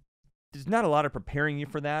 there's not a lot of preparing you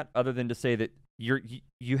for that, other than to say that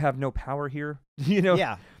you have no power here.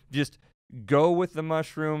 Yeah. Just go with the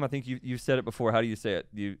mushroom. I think you said it before. How do you say it?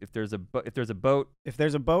 If there's a boat. If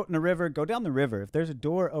there's a boat in a river, go down the river. If there's a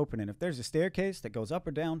door, open it. If there's a staircase that goes up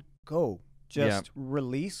or down, go. Just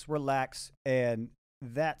release, relax, and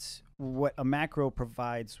that's what a macro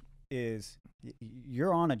provides. Is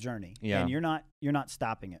you're on a journey, and you're not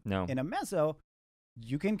stopping it. No. In a meso,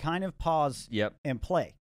 you can kind of pause and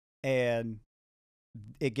play, and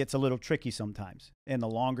it gets a little tricky sometimes. And the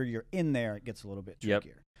longer you're in there, it gets a little bit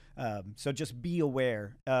trickier. So just be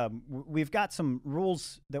aware. We've got some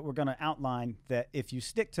rules that we're going to outline that if you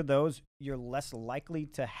stick to those, you're less likely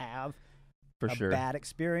to have bad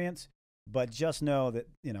experience. But just know that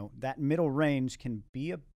that middle range can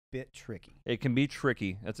be a bit tricky. It can be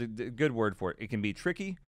tricky. That's a good word for it. It can be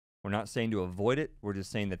tricky. We're not saying to avoid it. We're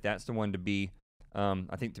just saying that that's the one to be,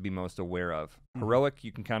 I think, to be most aware of. Heroic,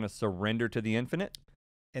 you can kind of surrender to the infinite.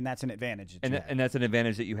 And that's an advantage. And that's an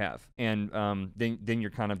advantage that you have. And then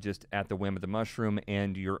you're kind of just at the whim of the mushroom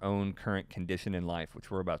and your own current condition in life,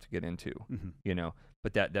 which we're about to get into.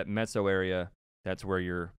 But that meso area, that's where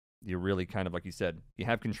you're really kind of, like you said, you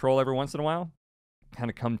have control every once in a while, kind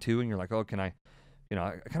of come to, and you're like, oh, can I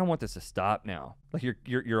kind of want this to stop now. Like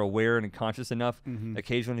you're aware and conscious enough.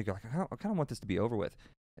 Occasionally you go like, I kind of want this to be over with,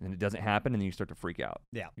 and then it doesn't happen, and then you start to freak out.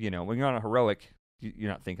 Yeah. When you're on a heroic, you're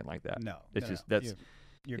not thinking like that. No.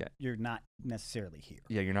 You're not necessarily here.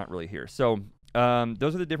 Yeah, you're not really here. So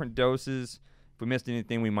those are the different doses. If we missed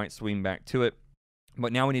anything, we might swing back to it.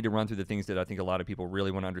 But now we need to run through the things that I think a lot of people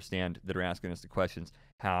really want to understand, that are asking us the questions: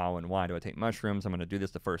 how and why do I take mushrooms? I'm going to do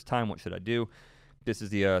this the first time. What should I do? This is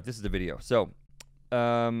the video. So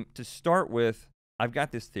to start with, I've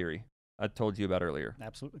got this theory I told you about earlier.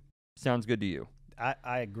 Absolutely. Sounds good to you?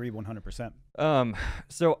 I agree 100%.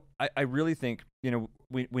 So I really think,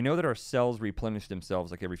 we know that our cells replenish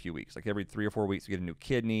themselves like every few weeks. Like every 3 or 4 weeks we get a new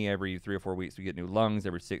kidney. Every 3 or 4 weeks we get new lungs.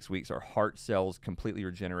 Every 6 weeks our heart cells completely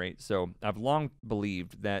regenerate. So I've long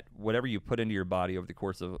believed that whatever you put into your body over the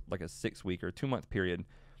course of like a 6-week or 2-month period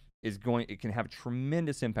it can have a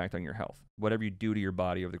tremendous impact on your health. Whatever you do to your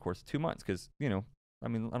body over the course of 2 months, because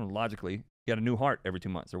logically you got a new heart every 2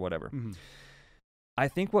 months or whatever. I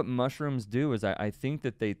think what mushrooms do is I think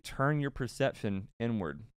that they turn your perception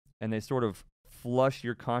inward, and they sort of flush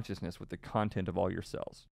your consciousness with the content of all your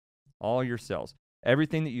cells. All your cells.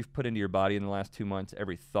 Everything that you've put into your body in the last 2 months,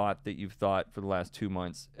 every thought that you've thought for the last 2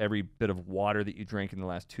 months, every bit of water that you drank in the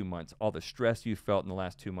last 2 months, all the stress you felt in the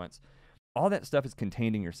last 2 months, all that stuff is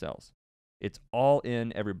contained in your cells. It's all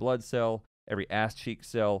in every blood cell, every ass cheek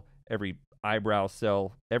cell, every eyebrow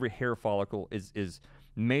cell, every hair follicle is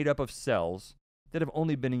made up of cells that have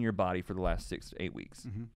only been in your body for the last 6 to 8 weeks.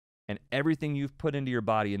 Mm-hmm. And everything you've put into your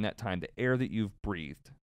body in that time, the air that you've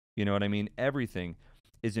breathed, you know what I mean? Everything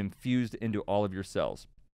is infused into all of your cells.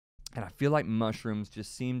 And I feel like mushrooms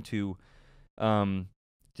just seem to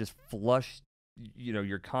just flush,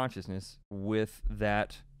 your consciousness with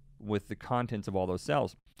the contents of all those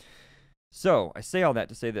cells. So I say all that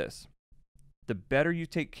to say this. The better you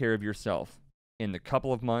take care of yourself in the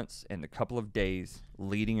couple of months and the couple of days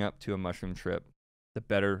leading up to a mushroom trip, the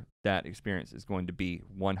better that experience is going to be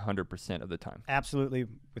 100% of the time. Absolutely,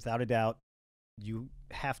 without a doubt. You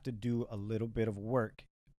have to do a little bit of work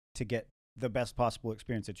to get the best possible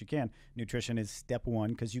experience that you can. Nutrition is step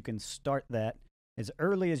one, because you can start that as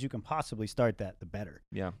early as you can possibly start that, the better.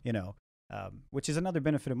 Yeah. Which is another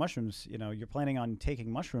benefit of mushrooms. You're planning on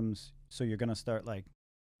taking mushrooms, so you're going to start like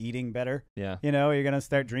eating better. Yeah. You're going to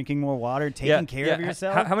start drinking more water, taking care of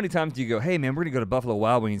yourself. How many times do you go, hey, man, we're going to go to Buffalo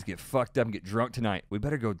Wild Wings, get fucked up and get drunk tonight. We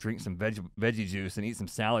better go drink some veggie juice and eat some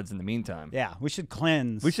salads in the meantime. Yeah, we should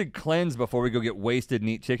cleanse. We should cleanse before we go get wasted and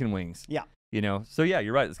eat chicken wings. Yeah. So yeah,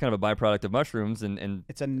 you're right. It's kind of a byproduct of mushrooms, and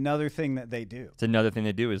it's another thing that they do. It's another thing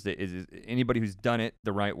they do is anybody who's done it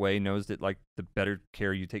the right way knows that like the better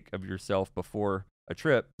care you take of yourself before a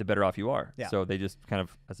trip, the better off you are. Yeah. So they just kind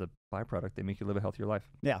of, as a byproduct, they make you live a healthier life.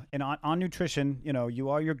 Yeah, and on nutrition, you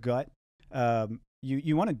are your gut.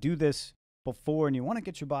 You want to do this before, and you want to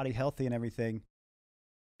get your body healthy and everything.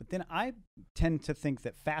 But then I tend to think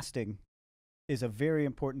that fasting is a very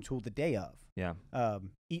important tool the day of. Yeah.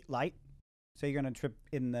 Eat light. Say you're going to trip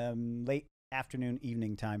in the late afternoon,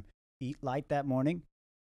 evening time. Eat light that morning.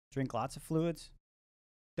 Drink lots of fluids.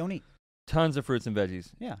 Don't eat. Tons of fruits and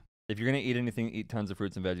veggies. Yeah. If you're going to eat anything, eat tons of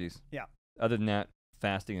fruits and veggies. Yeah. Other than that,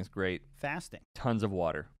 fasting is great. Fasting. Tons of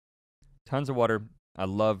water. Tons of water. I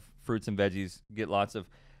love fruits and veggies. Get lots of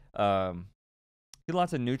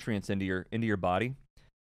nutrients into your body.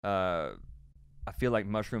 I feel like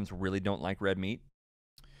mushrooms really don't like red meat.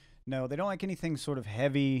 No, they don't like anything sort of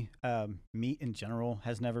heavy. Meat in general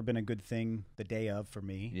has never been a good thing the day of for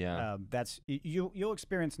me. Yeah. You'll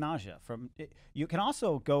experience nausea from it. You can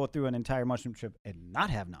also go through an entire mushroom trip and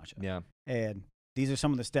not have nausea. Yeah. And these are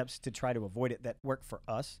some of the steps to try to avoid it that work for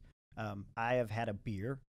us. I have had a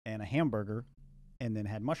beer and a hamburger and then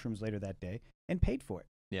had mushrooms later that day and paid for it.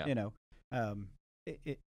 Yeah. And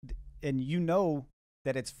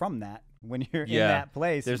that it's from that when you're in that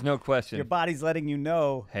place. There's no question. Your body's letting you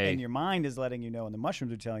know, hey. And your mind is letting you know, and the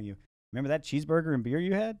mushrooms are telling you, remember that cheeseburger and beer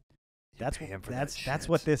you had? That's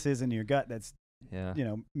what this is in your gut that's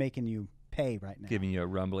making you pay right now. Giving you a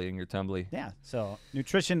rumbly in your tumbly. Yeah. So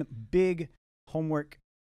nutrition, big homework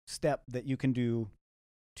step that you can do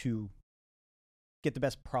to get the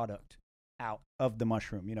best product out of the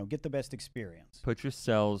mushroom, get the best experience. Fill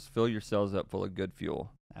your cells up full of good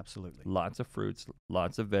fuel. Absolutely. Lots of fruits,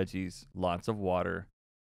 lots of veggies, lots of water.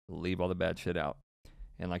 Leave all the bad shit out.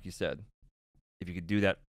 And like you said, if you could do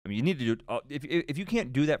that, you need to do it. If you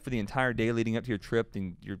can't do that for the entire day leading up to your trip,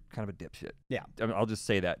 then you're kind of a dipshit. Yeah. I'll just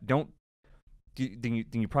say that. Then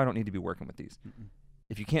you probably don't need to be working with these. Mm-mm.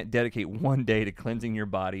 If you can't dedicate one day to cleansing your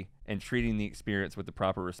body and treating the experience with the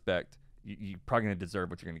proper respect, you're probably going to deserve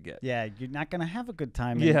what you're going to get. Yeah, you're not going to have a good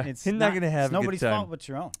time. Yeah, it's you're not going to have a good time. Nobody's fault but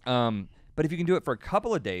your own. But if you can do it for a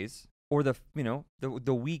couple of days or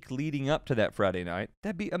the week leading up to that Friday night,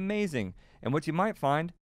 that'd be amazing. And what you might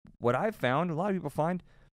find, what I've found, a lot of people find,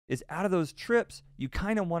 is out of those trips, you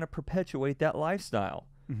kind of want to perpetuate that lifestyle.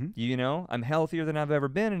 Mm-hmm. I'm healthier than I've ever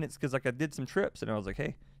been, and it's because like I did some trips, and I was like,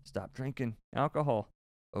 hey, stop drinking alcohol.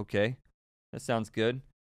 Okay, that sounds good.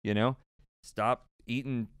 Stop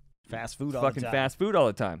eating fast food all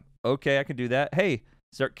the time. Okay, I can do that. Hey,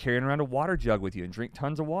 start carrying around a water jug with you and drink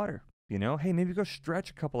tons of water. Hey, maybe go stretch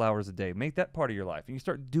a couple hours a day. Make that part of your life. And you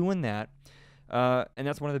start doing that. And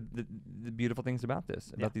that's one of the beautiful things about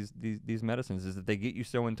these medicines is that they get you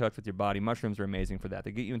so in touch with your body. Mushrooms are amazing for that.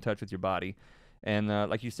 They get you in touch with your body. And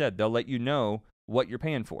like you said, they'll let you know what you're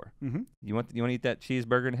paying for. Mm-hmm. You want to eat that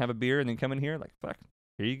cheeseburger and have a beer and then come in here? Like, fuck,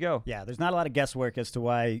 here you go. Yeah, there's not a lot of guesswork as to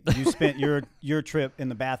why you spent your trip in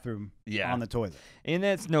the bathroom on the toilet. And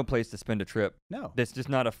that's no place to spend a trip. No. That's just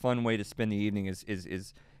not a fun way to spend the evening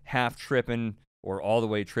is half tripping or all the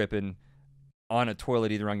way tripping on a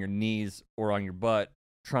toilet, either on your knees or on your butt,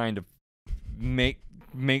 trying to make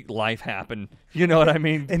life happen. You know what I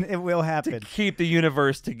mean? And it will happen. To keep the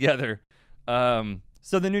universe together.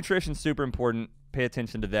 So the nutrition's super important. Pay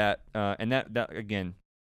attention to that. And that again,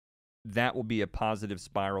 that will be a positive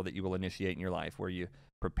spiral that you will initiate in your life where you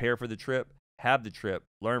prepare for the trip, have the trip,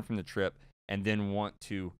 learn from the trip, and then want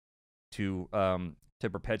to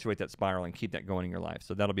perpetuate that spiral and keep that going in your life.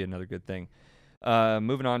 So that'll be another good thing.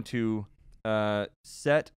 Moving on to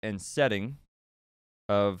set and setting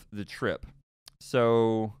of the trip.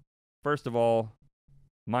 So first of all,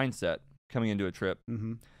 mindset coming into a trip.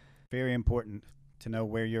 Mm-hmm. Very important to know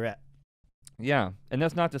where you're at. Yeah, and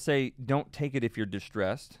that's not to say don't take it if you're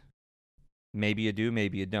distressed. Maybe you do,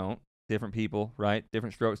 maybe you don't. Different people, right?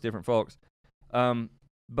 Different strokes, different folks.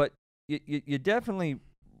 But you definitely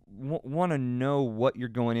want to know what you're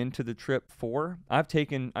going into the trip for. I've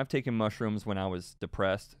taken mushrooms when I was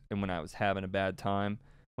depressed and when I was having a bad time,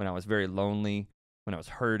 when I was very lonely, when I was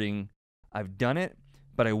hurting. I've done it,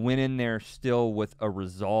 but I went in there still with a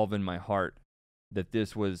resolve in my heart that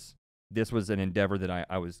this was an endeavor that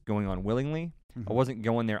I was going on willingly. Mm-hmm. I wasn't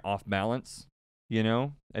going there off balance, you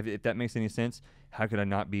know, if that makes any sense. How could I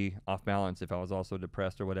not be off balance if I was also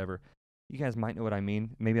depressed or whatever? You guys might know what I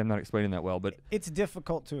mean. Maybe I'm not explaining that well, but it's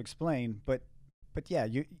difficult to explain. But yeah,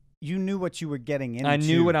 you knew what you were getting into. I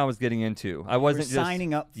knew what I was getting into. I wasn't just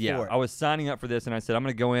signing up for it. I was signing up for this, and I said I'm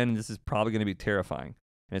going to go in, and this is probably going to be terrifying,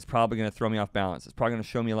 and it's probably going to throw me off balance. It's probably going to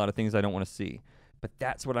show me a lot of things I don't want to see. But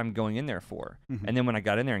that's what I'm going in there for. Mm-hmm. And then when I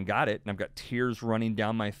got in there and got it, and I've got tears running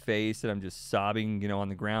down my face, and I'm just sobbing, you know, on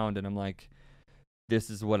the ground, and I'm like, this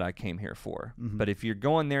is what I came here for. Mm-hmm. But if you're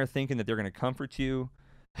going there thinking that they're going to comfort you,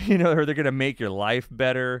 you know, or they're going to make your life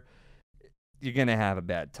better, you're going to have a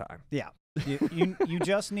bad time. Yeah. You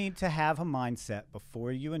just need to have a mindset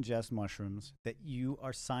before you ingest mushrooms that you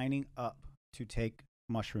are signing up to take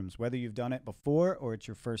mushrooms. Whether you've done it before or it's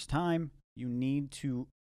your first time, you need to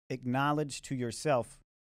acknowledge to yourself,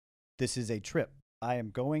 this is a trip. I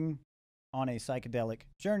am going on a psychedelic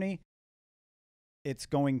journey. It's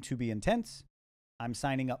going to be intense. I'm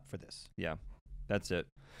signing up for this. Yeah, that's it.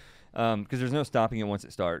 Because there's no stopping it once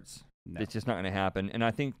it starts. No. It's just not going to happen. And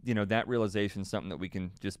I think, you know, that realization is something that we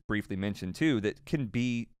can just briefly mention too, that can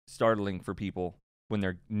be startling for people when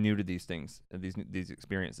they're new to these things, these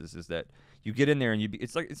experiences, is that you get in there and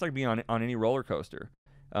it's like being on any roller coaster.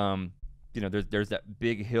 You know, there's that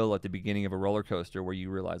big hill at the beginning of a roller coaster where you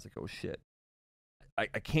realize, like, oh shit, I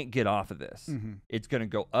can't get off of this. Mm-hmm. It's going to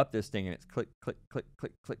go up this thing, and it's click, click, click,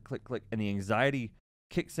 click, click, click, click, and the anxiety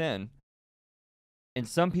kicks in. And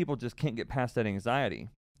some people just can't get past that anxiety.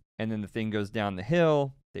 And then the thing goes down the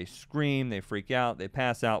hill, they scream, they freak out, they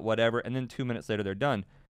pass out, whatever, and then 2 minutes later they're done.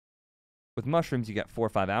 With mushrooms, you got 4 or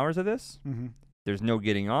 5 hours of this. Mm-hmm. There's no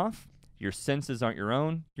getting off. Your senses aren't your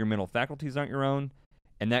own. Your mental faculties aren't your own.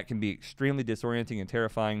 And that can be extremely disorienting and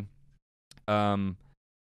terrifying.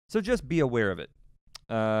 So just be aware of it.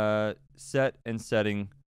 Set and setting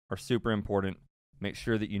are super important. Make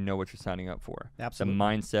sure that you know what you're signing up for. Absolutely. The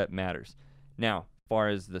mindset matters. Now, as far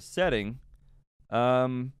as the setting, a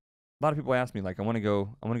lot of people ask me, like, I want to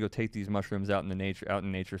go take these mushrooms out in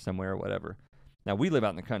nature somewhere or whatever. Now, we live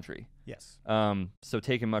out in the country. Yes. So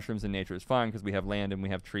taking mushrooms in nature is fine because we have land and we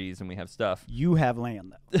have trees and we have stuff. You have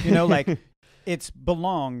land, though. You know, like, it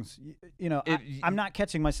belongs. You know, I'm not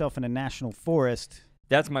catching myself in a national forest.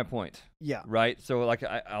 That's my point. Yeah. Right? So, like,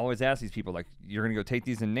 I always ask these people, like, you're going to go take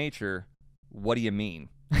these in nature. What do you mean?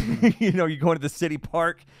 You know, you're going to the city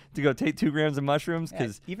park to go take 2 grams of mushrooms?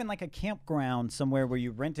 Because even like a campground somewhere where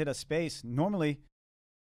you rented a space, normally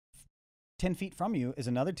 10 feet from you is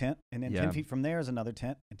another tent, and then 10 feet from there is another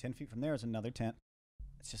tent, and 10 feet from there is another tent.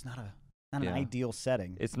 It's just not an ideal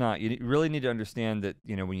setting. It's not. You really need to understand that,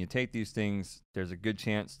 you know, when you take these things, there's a good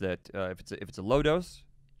chance that if it's a low dose,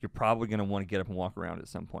 you're probably going to want to get up and walk around at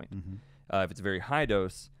some point. Mm-hmm. If it's a very high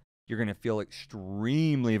dose, you're going to feel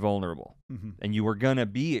extremely vulnerable. Mm-hmm. And you are going to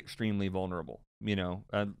be extremely vulnerable. You know,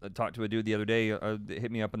 I talked to a dude the other day that hit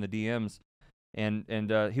me up in the DMs, and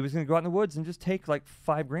he was going to go out in the woods and just take like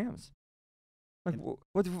 5 grams. Like,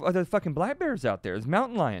 what are the fucking black bears out there? There's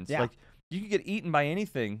mountain lions. Yeah. Like, you can get eaten by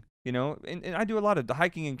anything, you know. And I do a lot of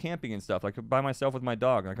hiking and camping and stuff, like by myself with my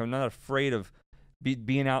dog. Like, I'm not afraid of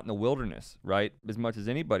being out in the wilderness, right, as much as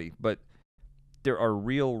anybody. But there are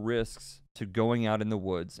real risks to going out in the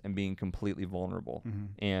woods and being completely vulnerable. Mm-hmm.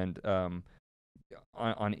 And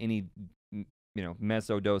on any, you know,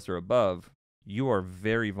 meso dose or above, you are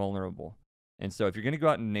very vulnerable. And so if you're going to go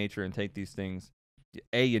out in nature and take these things,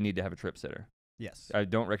 you need to have a trip sitter. Yes. I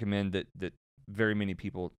don't recommend that very many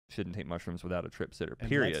people shouldn't take mushrooms without a trip sitter,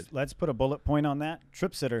 period. And let's put a bullet point on that.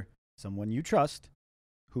 Trip sitter, someone you trust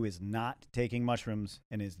who is not taking mushrooms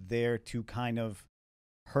and is there to kind of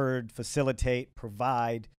herd, facilitate,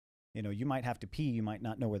 provide you might have to pee, you might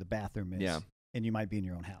not know where the bathroom is, and you might be in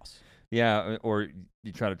your own house. Yeah, or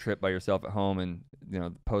you try to trip by yourself at home, and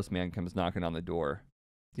the postman comes knocking on the door,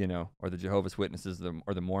 or the Jehovah's Witnesses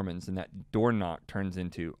or the Mormons, and that door knock turns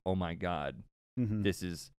into, oh my God, this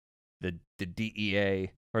is the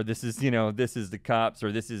DEA, or this is the cops,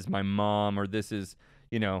 or this is my mom, or this is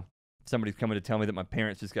somebody's coming to tell me that my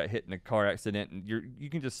parents just got hit in a car accident, and you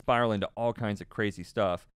can just spiral into all kinds of crazy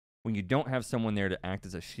stuff when you don't have someone there to act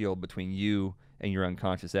as a shield between you and your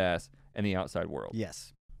unconscious ass and the outside world.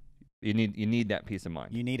 Yes. You need that peace of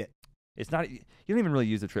mind. You need it. It's not. You don't even really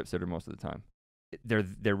use a trip sitter most of the time.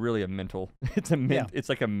 They're really a mental. It's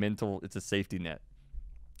like a mental. It's a safety net.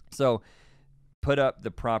 So, put up the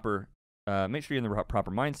proper. Make sure you're in the proper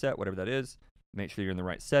mindset, whatever that is. Make sure you're in the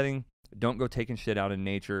right setting. Don't go taking shit out in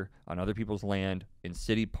nature, on other people's land, in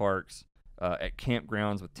city parks, at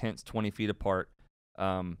campgrounds with tents 20 feet apart.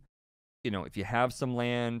 If you have some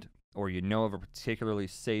land or of a particularly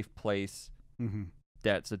safe place.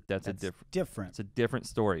 That's different. It's a different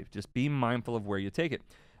story. Just be mindful of where you take it.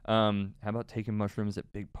 How about taking mushrooms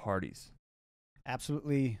at big parties?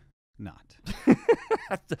 Absolutely not.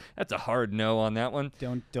 That's a hard no on that one.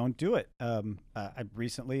 Don't do it. I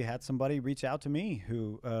recently had somebody reach out to me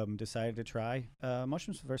who decided to try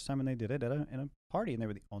mushrooms for the first time, and they did it in a party, and they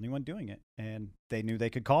were the only one doing it. And they knew they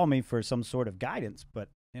could call me for some sort of guidance, but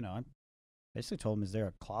I basically told him, is there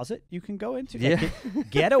a closet you can go into? Yeah.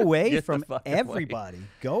 Get away Get from the fuck everybody. Away.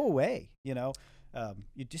 Go away.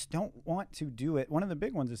 You just don't want to do it. One of the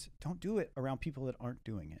big ones is don't do it around people that aren't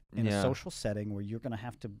doing it in a social setting where you're going to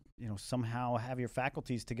have to, somehow have your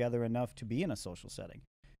faculties together enough to be in a social setting.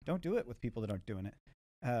 Don't do it with people that aren't doing it.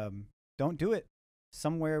 Don't do it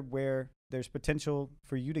somewhere where there's potential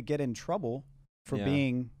for you to get in trouble for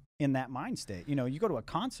being in that mind state. You go to a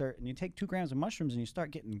concert and you take 2 grams of mushrooms and you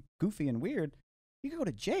start getting goofy and weird, you can go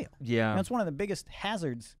to jail. Yeah. That's one of the biggest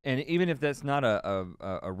hazards. And even if that's not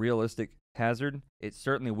a realistic hazard, it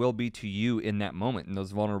certainly will be to you in that moment, in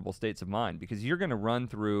those vulnerable states of mind, because you're going to run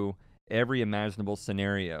through every imaginable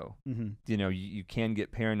scenario. You can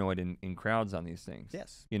get paranoid in crowds on these things.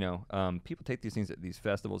 Yes. People take these things at these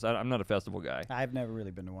festivals. I'm not a festival guy. I've never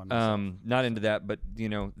really been to one myself. Not into that, but,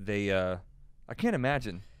 they, I can't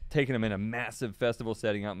imagine taking them in a massive festival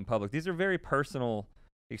setting out in public. These are very personal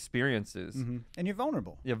experiences. And you're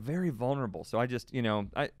vulnerable. Yeah, very vulnerable. So I just,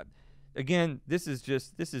 this is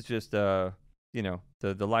just the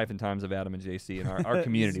life and times of Adam and JC in our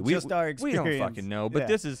community. Just our experience. We don't fucking know, but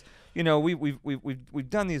this is, we've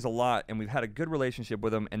done these a lot, and we've had a good relationship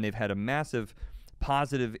with them, and they've had a massive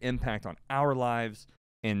positive impact on our lives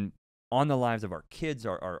and on the lives of our kids,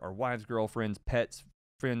 our wives, girlfriends, pets,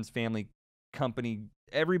 friends, family, company.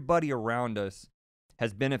 Everybody around us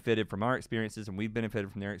has benefited from our experiences, and we've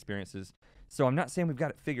benefited from their experiences. So I'm not saying we've got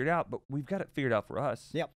it figured out, but we've got it figured out for us.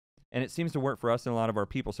 Yep. And it seems to work for us and a lot of our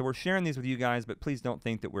people. So we're sharing these with you guys, but please don't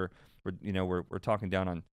think that we're talking down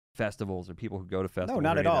on festivals or people who go to festivals. No,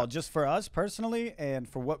 not at all. Just for us personally and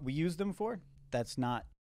for what we use them for, that's not,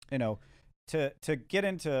 to get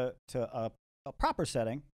into a proper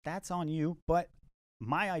setting, that's on you. But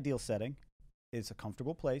my ideal setting is a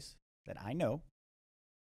comfortable place that I know.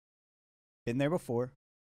 Been there before.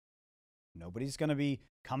 Nobody's going to be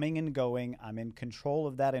coming and going. I'm in control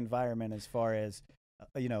of that environment as far as,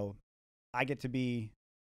 I get to be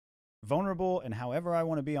vulnerable and however I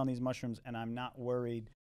want to be on these mushrooms, and I'm not worried.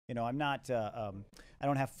 I'm not, I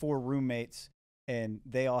don't have 4 roommates and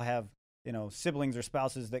they all have, siblings or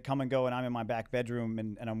spouses that come and go, and I'm in my back bedroom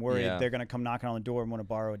and I'm worried they're going to come knocking on the door and want to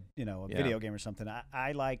borrow, a video game or something.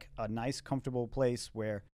 I like a nice, comfortable place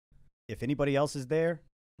where if anybody else is there,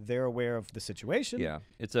 they're aware of the situation. Yeah,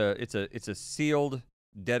 it's a sealed,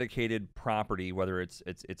 dedicated property, whether it's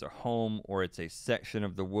a home or it's a section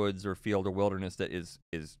of the woods or field or wilderness that is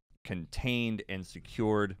contained and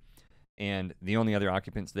secured, and the only other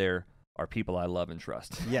occupants there are people I love and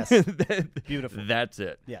trust. Yes, beautiful. That's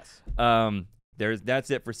it. Yes. That's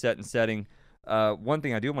it for set and setting. One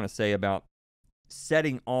thing I do want to say about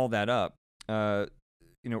setting all that up,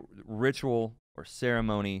 ritual or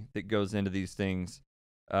ceremony that goes into these things,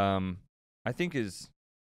 I think is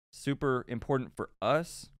super important for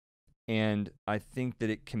us, and I think that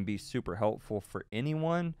it can be super helpful for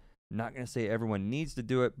anyone. Not going to say everyone needs to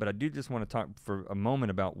do it, but I do just want to talk for a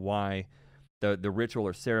moment about why the ritual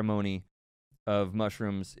or ceremony of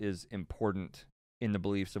mushrooms is important in the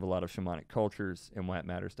beliefs of a lot of shamanic cultures, and why it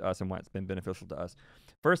matters to us and why it's been beneficial to us.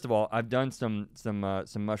 First of all, I've done some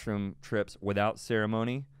mushroom trips without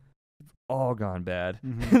ceremony. All gone bad.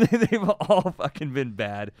 They've all fucking been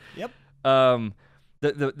bad. Yep.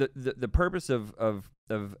 The purpose of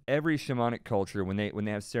every shamanic culture when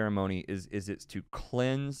they have ceremony is it's to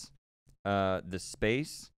cleanse the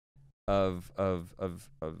space of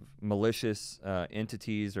malicious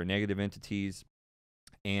entities or negative entities,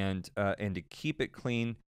 and to keep it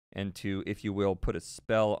clean, and to, if you will, put a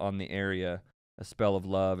spell on the area, a spell of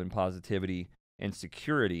love and positivity and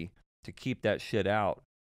security to keep that shit out,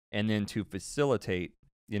 and then to facilitate,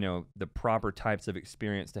 the proper types of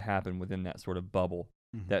experience to happen within that sort of bubble,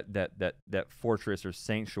 that fortress or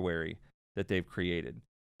sanctuary that they've created.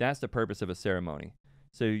 That's the purpose of a ceremony.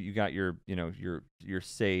 So you got your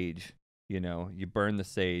sage, you burn the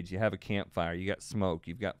sage, you have a campfire, you got smoke,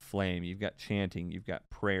 you've got flame, you've got chanting, you've got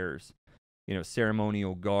prayers,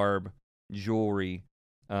 ceremonial garb, jewelry,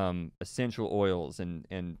 essential oils,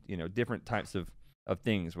 and different types of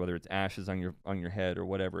things, whether it's ashes on your head or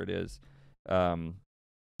whatever it is.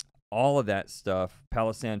 All of that stuff,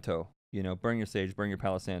 Palo Santo, burn your sage, burn your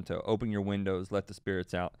Palo Santo, open your windows, let the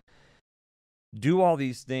spirits out. Do all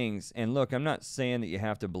these things, and look, I'm not saying that you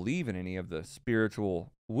have to believe in any of the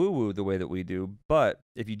spiritual woo-woo the way that we do, but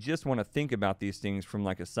if you just want to think about these things from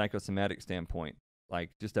like a psychosomatic standpoint,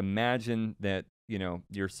 like just imagine that,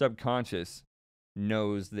 your subconscious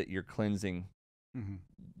knows that you're cleansing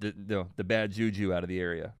the bad juju out of the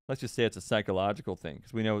area. Let's just say it's a psychological thing,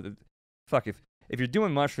 because we know that, if you're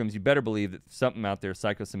doing mushrooms, you better believe that something out there,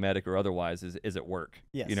 psychosomatic or otherwise, is at work.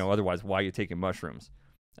 Yes. Otherwise, why are you taking mushrooms?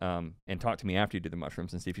 And talk to me after you do the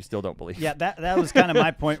mushrooms and see if you still don't believe. Yeah, that was kind of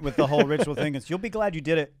my point with the whole ritual thing. Is you'll be glad you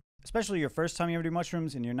did it, especially your first time you ever do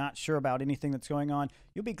mushrooms and you're not sure about anything that's going on.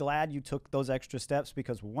 You'll be glad you took those extra steps,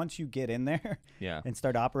 because once you get in there and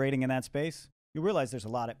start operating in that space, you realize there's a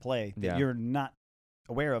lot at play that you're not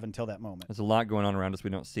aware of until that moment. There's a lot going on around us we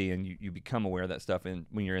don't see, and you become aware of that stuff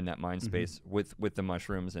when you're in that mind space with the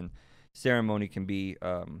mushrooms. And ceremony can be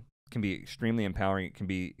extremely empowering.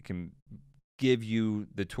 It can give you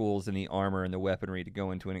the tools and the armor and the weaponry to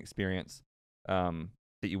go into an experience that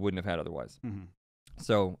you wouldn't have had otherwise.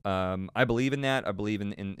 So I believe in that. I believe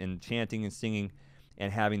in chanting and singing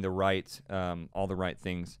and having all the right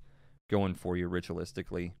things going for you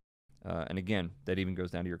ritualistically. And again, that even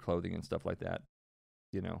goes down to your clothing and stuff like that.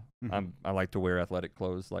 I like to wear athletic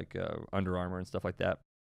clothes like Under Armour and stuff like that.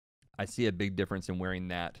 I see a big difference in wearing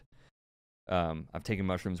that. I've taken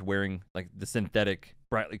mushrooms wearing like the synthetic,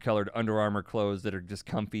 brightly colored Under Armour clothes that are just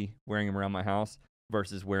comfy, wearing them around my house,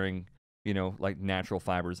 versus wearing, like natural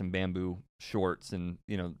fibers and bamboo shorts and,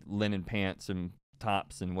 linen pants and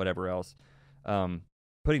tops and whatever else.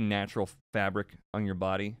 Putting natural fabric on your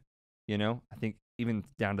body, I think even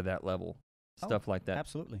down to that level, stuff like that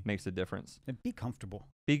absolutely makes a difference. And be comfortable.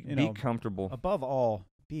 Be comfortable. Above all,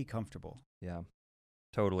 be comfortable. Yeah,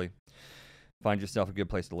 totally. Find yourself a good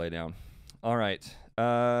place to lay down. All right.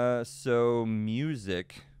 So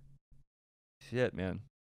music. Shit, man.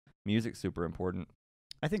 Music's super important.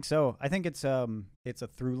 I think so. I think it's a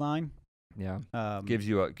through line. Yeah. Gives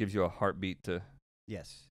you a heartbeat to.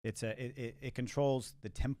 Yes. It controls the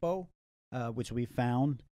tempo, which we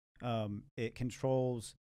found. It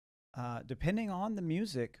controls, depending on the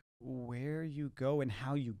music, where you go and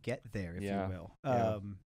how you get there, if you will.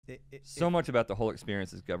 So much about the whole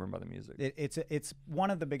experience is governed by the music. It's one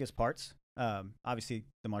of the biggest parts. Obviously,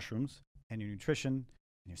 the mushrooms and your nutrition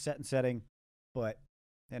and your set and setting. But,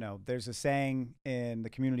 there's a saying in the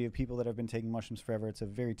community of people that have been taking mushrooms forever. It's a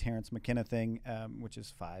very Terrence McKenna thing, which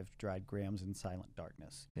is 5 dried grams in silent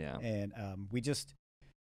darkness. Yeah. And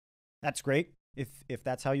that's great. If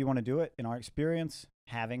that's how you want to do it, in our experience,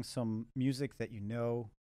 having some music that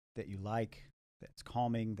that you like, that's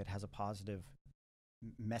calming, that has a positive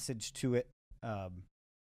message to it,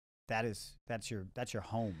 that's your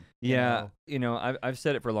home. Yeah, I've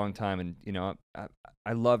said it for a long time, and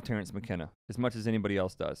I love Terrence McKenna as much as anybody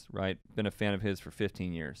else does. Right, been a fan of his for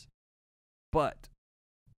 15 years, but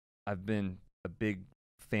I've been a big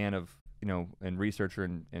fan of and researcher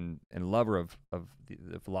and lover of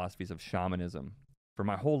the philosophies of shamanism for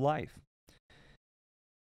my whole life.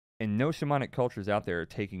 And no shamanic cultures out there are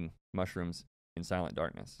taking mushrooms in silent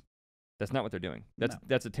darkness. That's not what they're doing.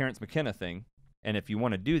 That's a Terrence McKenna thing. And if you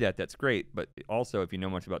want to do that, that's great. But also, if you know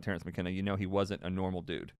much about Terrence McKenna, he wasn't a normal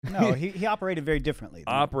dude. No, he operated very differently.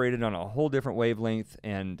 Operated on a whole different wavelength,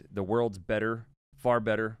 and the world's better, far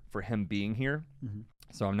better for him being here.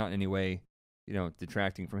 So I'm not in any way,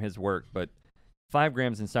 detracting from his work. But 5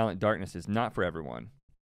 grams in silent darkness is not for everyone.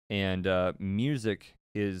 And music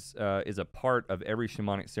is a part of every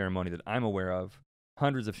shamanic ceremony that I'm aware of.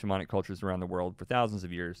 Hundreds of shamanic cultures around the world for thousands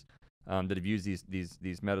of years that have used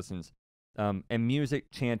these medicines. And music,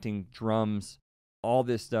 chanting, drums, all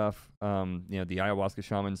this stuff. The ayahuasca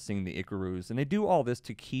shamans sing the Icarus, and they do all this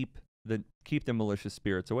to keep the malicious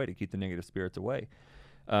spirits away, to keep the negative spirits away.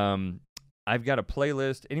 I've got a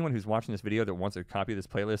playlist. Anyone who's watching this video that wants a copy of this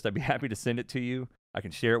playlist, I'd be happy to send it to you. I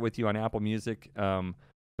can share it with you on Apple Music.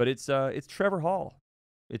 But it's Trevor Hall.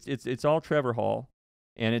 It's all Trevor Hall,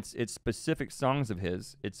 and it's specific songs of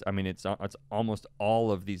his. It's almost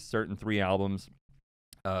all of these certain 3 albums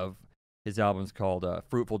of his albums called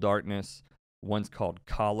Fruitful Darkness. One's called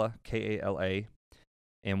Kala, Kala,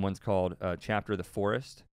 and one's called Chapter of the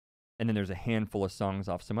Forest. And then there's a handful of songs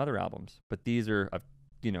off some other albums. But these are, I've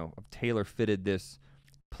tailor-fitted this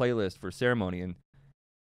playlist for ceremony, and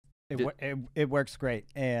it works great.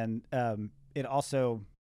 And it also,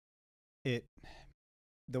 the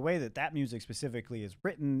way that music specifically is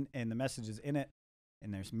written and the messages in it,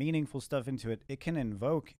 and there's meaningful stuff into it, it can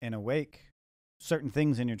invoke and awake certain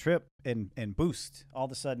things in your trip and boost. All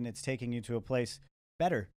of a sudden, it's taking you to a place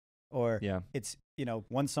better. Or it's,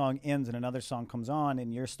 one song ends and another song comes on,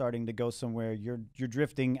 and you're starting to go somewhere. You're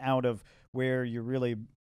drifting out of where you're really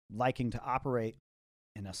liking to operate,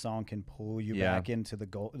 and a song can pull you back into the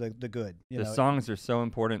good. Songs are so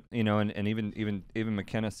important, and even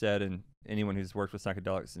McKenna said, and anyone who's worked with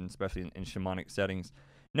psychedelics, and especially in shamanic settings,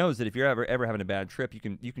 knows that if you're ever having a bad trip, you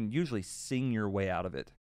can usually sing your way out of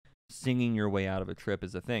it. Singing your way out of a trip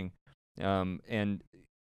is a thing, and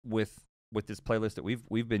with this playlist that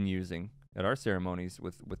we've been using at our ceremonies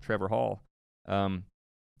with Trevor Hall,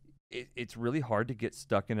 it's really hard to get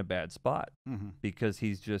stuck in a bad spot, because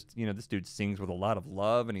he's just, this dude sings with a lot of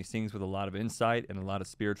love, and he sings with a lot of insight and a lot of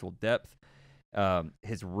spiritual depth.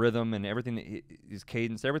 His rhythm and everything, his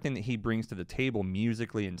cadence, everything that he brings to the table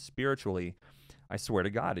musically and spiritually, I swear to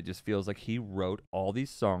God, it just feels like he wrote all these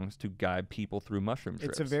songs to guide people through mushroom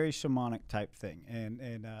trips. It's a very shamanic type thing,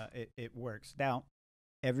 and it works. Now,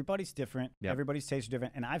 everybody's different. Yep. Everybody's tastes are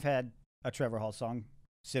different. And I've had a Trevor Hall song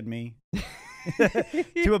send me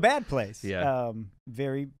to a bad place. Yeah.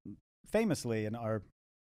 Very famously in our,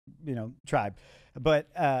 tribe. But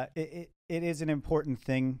it is an important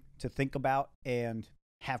thing to think about and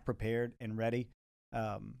have prepared and ready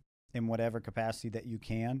in whatever capacity that you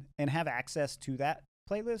can, and have access to that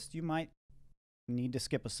playlist. You might need to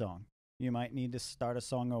skip a song. You might need to start a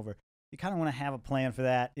song over. You kind of want to have a plan for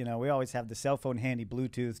that. We always have the cell phone handy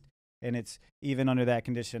Bluetooth, and it's even under that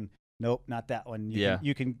condition. Nope, not that one.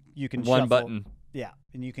 You can one shuffle. button. Yeah,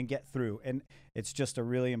 and you can get through. And it's just a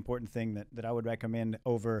really important thing that I would recommend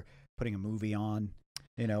over putting a movie on,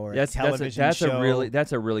 or a television show.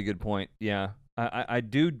 That's a really good point. Yeah, I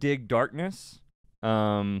do dig darkness,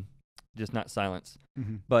 just not silence.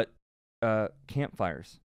 Mm-hmm. But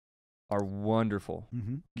campfires are wonderful.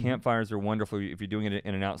 Mm-hmm. Campfires are wonderful if you're doing it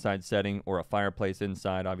in an outside setting, or a fireplace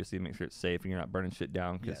inside. Obviously, make sure it's safe and you're not burning shit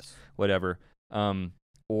down, because whatever.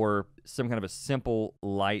 Or some kind of a simple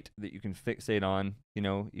light that you can fixate on,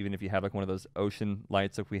 even if you have like one of those ocean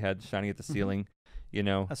lights like we had shining at the ceiling, A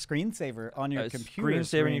screensaver on your computer.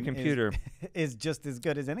 Screensaver on your computer is just as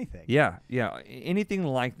good as anything. Yeah. Anything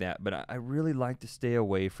like that. But I really like to stay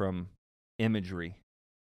away from imagery,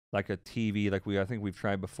 like a TV. I think we've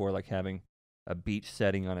tried before, like having a beach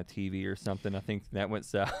setting on a TV or something. I think that went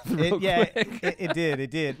south. It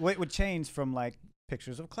did. Well, it would change from like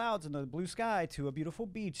pictures of clouds in the blue sky to a beautiful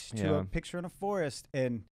beach to a picture in a forest,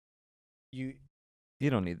 and you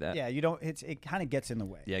don't need that. Yeah, you don't. It kind of gets in the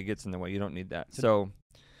way. Yeah, it gets in the way. You don't need that. So,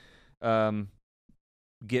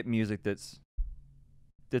 get music that's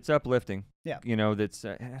uplifting. Yeah, that's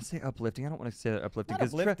I say uplifting. I don't want to say uplifting. Not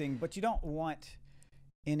uplifting, but you don't want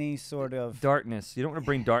any sort of darkness. You don't want to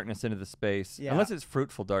bring darkness into the space, unless it's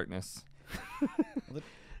fruitful darkness.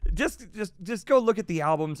 Just go look at the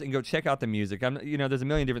albums and go check out the music. There's a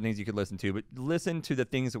million different things you could listen to, but listen to the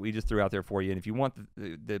things that we just threw out there for you. And if you want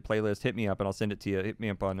the playlist, hit me up and I'll send it to you. Hit me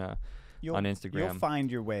up on Instagram. You'll find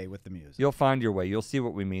your way with the music. You'll find your way. You'll see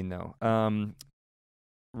what we mean, though.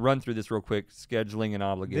 Run through this real quick: scheduling and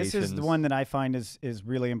obligations. This is the one that I find is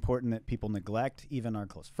really important that people neglect. Even our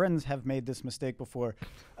close friends have made this mistake before.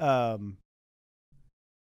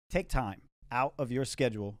 Take time out of your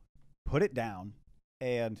schedule, put it down,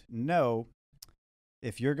 and know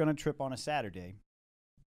if you're going to trip on a Saturday,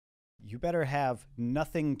 you better have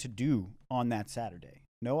nothing to do on that Saturday.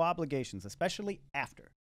 No obligations, especially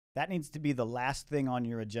after. That needs to be the last thing on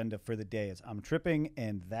your agenda for the day is I'm tripping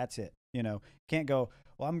and that's it. Can't go,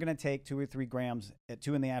 well, I'm going to take 2 or 3 grams at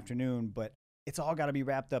 2 p.m, but it's all got to be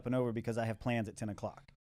wrapped up and over because I have plans at 10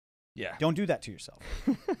 o'clock. Yeah. Don't do that to yourself.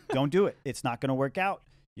 Don't do it. It's not going to work out.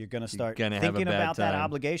 You're going to start thinking about that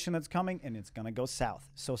obligation that's coming, and it's going to go south.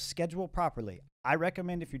 So schedule properly. I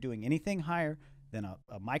recommend if you're doing anything higher than a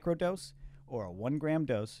microdose or a 1 gram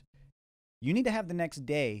dose, you need to have the next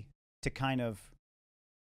day to kind of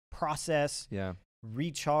process,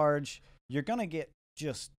 recharge. You're gonna get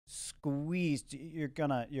just squeezed. You're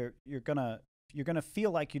gonna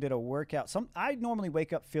feel like you did a workout. I normally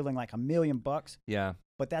wake up feeling like $1,000,000. Yeah.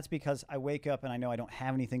 But that's because I wake up and I know I don't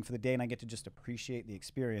have anything for the day and I get to just appreciate the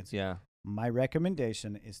experience. Yeah. My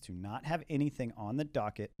recommendation is to not have anything on the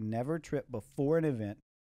docket, never trip before an event,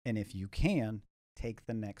 and if you can, take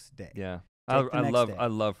the next day. Yeah. I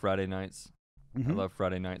love Friday nights. Mm-hmm. I love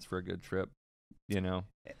Friday nights for a good trip, you know.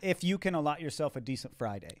 If you can allot yourself a decent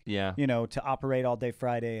Friday. Yeah. You know, to operate all day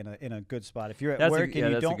Friday in a good spot. If you're at work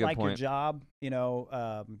and you don't like your job, you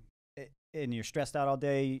know, and you're stressed out all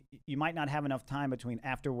day, you might not have enough time between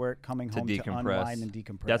after work coming home to unwind and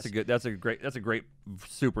decompress. That's a great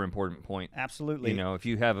super important point. Absolutely. You know, if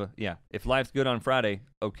you have if life's good on Friday,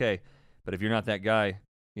 okay, but if you're not that guy,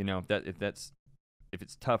 you know, if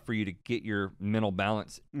it's tough for you to get your mental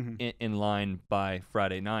balance in line by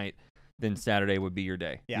Friday night, then Saturday would be your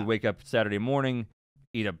day. Yeah. You wake up Saturday morning,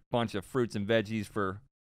 eat a bunch of fruits and veggies or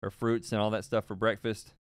fruits and all that stuff for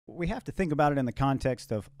breakfast. We have to think about it in the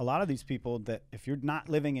context of a lot of these people that if you're not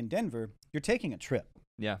living in Denver, you're taking a trip.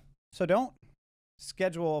 Yeah. So don't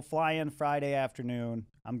schedule a fly-in Friday afternoon.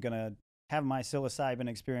 I'm going to have my psilocybin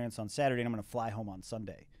experience on Saturday and I'm going to fly home on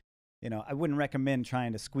Sunday. You know, I wouldn't recommend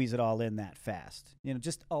trying to squeeze it all in that fast. You know,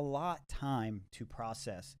 just a lot time to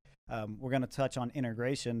process. We're going to touch on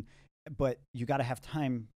integration, but you got to have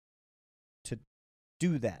time to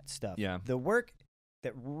do that stuff. Yeah. The work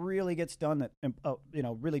that really gets done that, you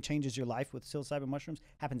know, really changes your life with psilocybin mushrooms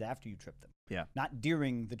happens after you trip them. Yeah. Not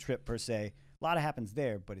during the trip per se. A lot happens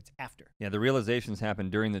there, but it's after. Yeah, the realizations happen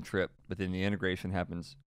during the trip, but then the integration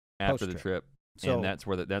happens after the trip. So, and that's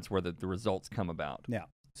where the results come about. Yeah.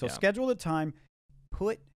 So schedule the time,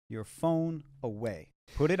 put your phone away.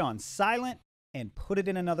 Put it on silent and put it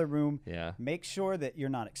in another room. Yeah. Make sure that you're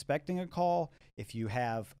not expecting a call. If you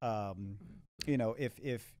have you know, if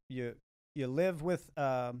you live with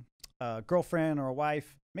a girlfriend or a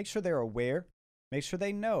wife, make sure they're aware. Make sure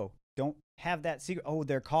they know. Don't have that secret. Oh,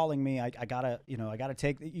 they're calling me. I gotta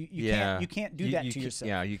take. You can't do that to yourself.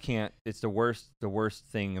 Yeah, you can't. It's the worst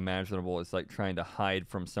thing imaginable. It's like trying to hide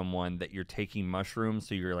from someone that you're taking mushrooms.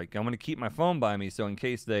 So you're like, I'm gonna keep my phone by me, so in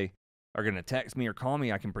case they are gonna text me or call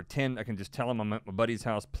me, I can pretend. I can just tell them I'm at my buddy's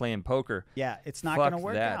house playing poker. Yeah, it's not gonna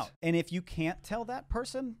work out. And if you can't tell that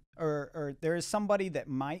person, or there is somebody that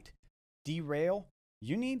might derail,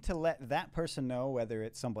 you need to let that person know, whether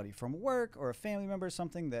it's somebody from work or a family member,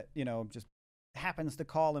 something that, you know, just happens to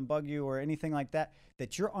call and bug you or anything like that,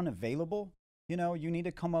 that you're unavailable. You know, you need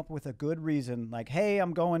to come up with a good reason, like, hey,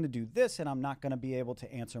 I'm going to do this and I'm not going to be able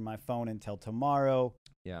to answer my phone until tomorrow.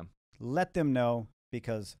 Yeah. Let them know,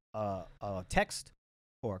 because a text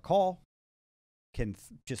or a call can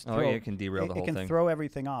just throw, it can derail the whole thing. It can throw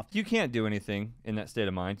everything off. You can't do anything in that state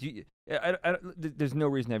of mind. There's no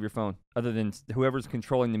reason to have your phone other than whoever's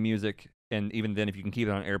controlling the music, and even then, if you can keep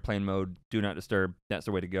it on airplane mode, do not disturb, that's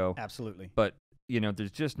the way to go. Absolutely. But, you know,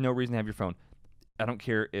 there's just no reason to have your phone. I don't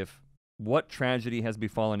care what tragedy has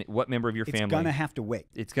befallen, what member of your family. It's going to have to wait.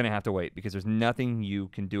 It's going to have to wait, because there's nothing you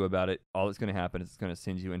can do about it. All that's going to happen is it's going to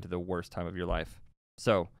send you into the worst time of your life.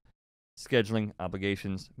 So, scheduling,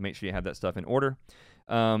 obligations, make sure you have that stuff in order.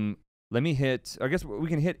 Let me hit, I guess we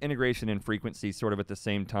can hit integration and frequency sort of at the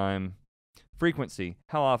same time. Frequency,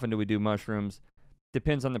 how often do we do mushrooms?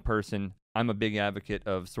 Depends on the person. I'm a big advocate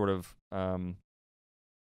of sort of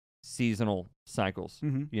seasonal cycles,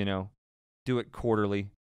 you know. Do it quarterly.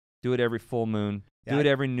 Do it every full moon. Do it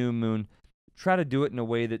every new moon. Try to do it in a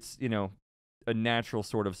way that's, you know, a natural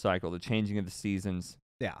sort of cycle, the changing of the seasons.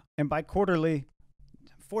 Yeah, and by quarterly,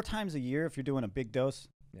 4 times a year if you're doing a big dose.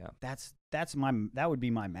 Yeah, that would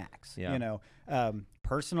be my max. Yeah. You know,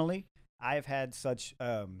 personally, I've had such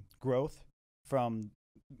growth from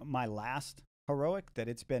my last heroic that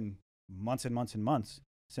it's been months and months and months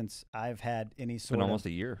since I've had any sort of almost a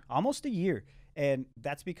year. Almost a year, and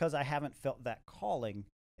that's because I haven't felt that calling,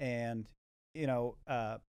 and you know,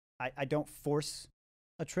 I don't force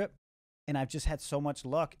a trip, and I've just had so much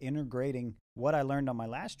luck integrating what I learned on my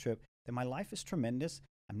last trip that my life is tremendous.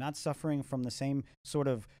 I'm not suffering from the same sort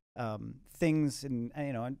of things, and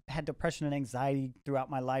you know, I had depression and anxiety throughout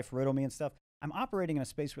my life, riddle me and stuff. I'm operating in a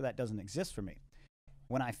space where that doesn't exist for me.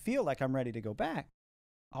 When I feel like I'm ready to go back,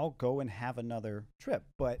 I'll go and have another trip.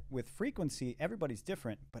 But with frequency, everybody's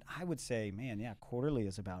different. But I would say, man, yeah, quarterly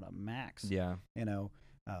is about a max. Yeah. You know,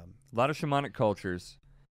 a lot of shamanic cultures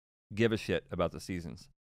give a shit about the seasons,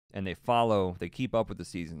 and they keep up with the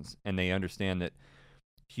seasons, and they understand that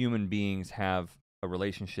human beings have a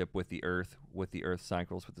relationship with the earth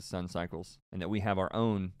cycles, with the sun cycles, and that we have our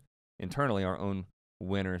own, internally, our own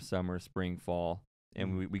winter, summer, spring, fall,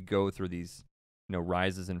 and we go through these,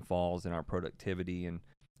 rises and falls in our productivity and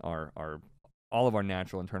our all of our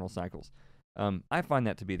natural internal cycles. I find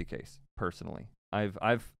that to be the case personally. I've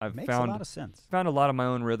Makes found a lot of sense. Found a lot of my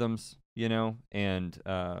own rhythms, and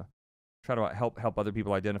try to help other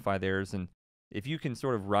people identify theirs. And if you can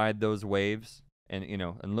sort of ride those waves and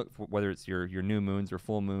and look for whether it's your new moons or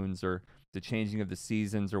full moons or the changing of the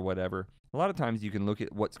seasons or whatever, a lot of times you can look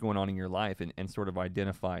at what's going on in your life and sort of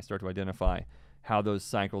start to identify how those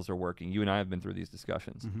cycles are working. You and I have been through these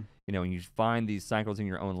discussions, and you find these cycles in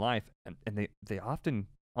your own life, and they often,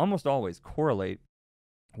 almost always, correlate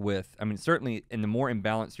with, certainly in the more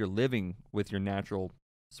imbalance you're living with your natural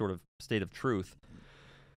sort of state of truth,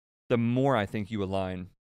 the more I think you align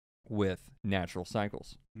with natural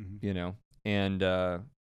cycles, and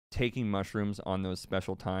taking mushrooms on those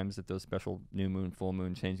special times, at those special new moon, full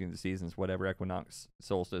moon, changing of the seasons, whatever, equinox,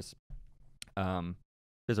 solstice.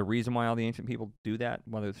 There's a reason why all the ancient people do that,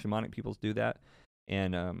 why the shamanic peoples do that,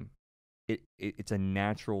 and it's a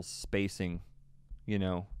natural spacing,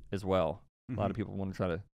 as well. A lot of people want to try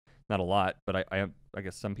to, not a lot, but I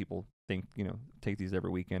guess some people think, take these every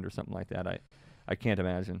weekend or something like that. I can't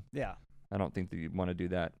imagine. Yeah. I don't think that you want to do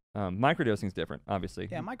that. Microdosing is different, obviously.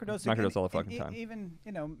 Yeah, microdosing. Microdose all the fucking time. Even,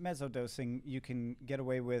 mesodosing, you can get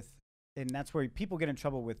away with, and that's where people get in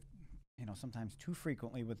trouble with, sometimes too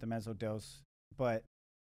frequently with the mesodose. But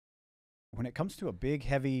when it comes to a big,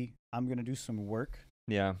 heavy, I'm going to do some work.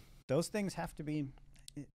 Yeah. Those things have to be,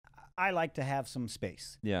 I like to have some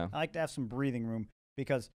space. Yeah. I like to have some breathing room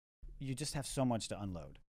because you just have so much to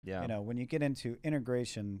unload. Yeah. When you get into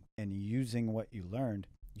integration and using what you learned,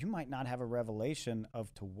 you might not have a revelation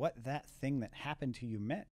of to what that thing that happened to you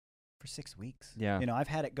meant for 6 weeks. Yeah. I've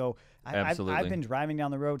had it go. Absolutely. I've been driving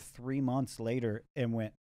down the road 3 months later and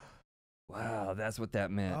went, wow, that's what that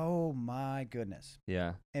meant. oh my goodness.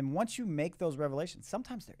 Yeah. And once you make those revelations,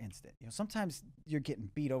 sometimes they're instant. Sometimes you're getting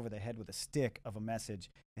beat over the head with a stick of a message,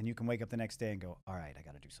 and you can wake up the next day and go, all right, I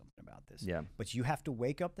got to do something about this. Yeah. But you have to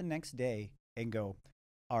wake up the next day and go,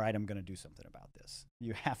 all right, I'm going to do something about this.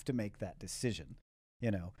 You have to make that decision,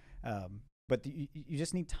 but you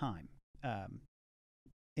just need time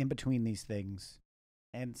in between these things.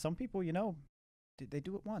 And some people, they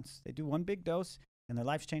do it once. They do one big dose, and their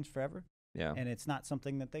life's changed forever. Yeah. And it's not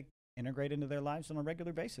something that they integrate into their lives on a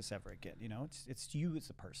regular basis ever again. It's you as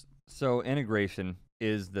a person. So integration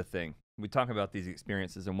is the thing. We talk about these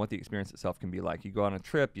experiences and what the experience itself can be like. You go on a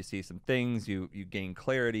trip, you see some things, you gain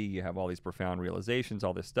clarity, you have all these profound realizations,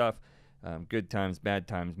 all this stuff, good times, bad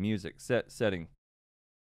times, music, setting.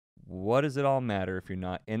 What does it all matter if you're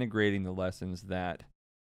not integrating the lessons that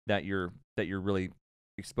you're really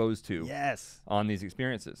exposed to on these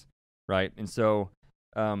experiences, right? And so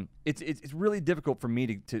it's really difficult for me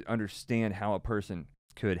to understand how a person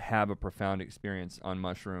could have a profound experience on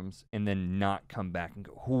mushrooms and then not come back and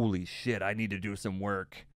go, holy shit, I need to do some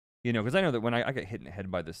work. Because I know that when I got hit in the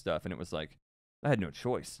head by this stuff, and it was like, I had no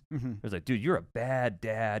choice. Mm-hmm. It was like, dude, you're a bad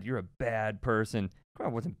dad. You're a bad person. I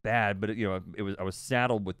wasn't bad, but I was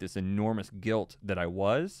saddled with this enormous guilt that I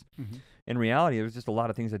was. Mm-hmm. In reality, it was just a lot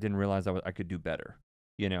of things I didn't realize I could do better.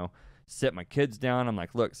 Sit my kids down. I'm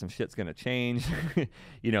like, look, some shit's going to change.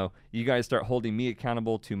 You guys start holding me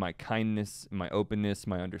accountable to my kindness, my openness,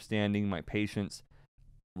 my understanding, my patience.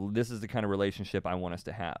 This is the kind of relationship I want us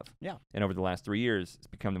to have. Yeah. And over the last 3 years, it's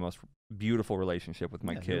become the most beautiful relationship with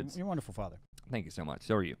my kids. You're a wonderful father. Thank you so much.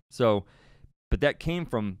 So are you. But that came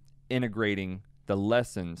from integrating the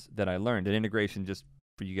lessons that I learned. And integration, just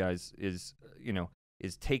for you guys, is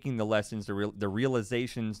taking the lessons, the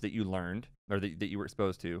realizations that you learned or that you were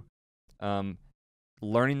exposed to,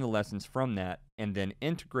 learning the lessons from that, and then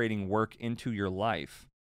integrating work into your life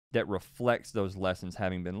that reflects those lessons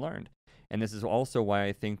having been learned. And this is also why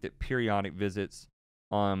I think that periodic visits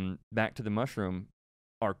back to the mushroom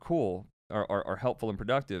are cool, are helpful and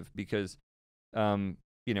productive, because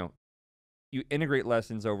you integrate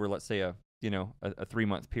lessons over, let's say, a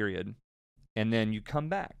 3-month period, and then you come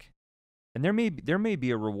back. And there may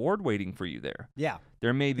be a reward waiting for you there. Yeah.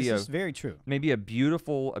 There may be this is very true. Maybe a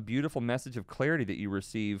beautiful message of clarity that you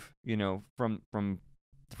receive, from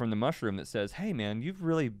the mushroom that says, "Hey man, you've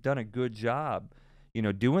really done a good job,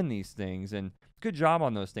 doing these things, and good job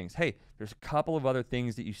on those things. Hey, there's a couple of other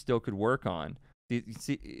things that you still could work on. You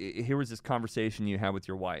see, here was this conversation you had with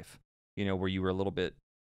your wife, where you were a little bit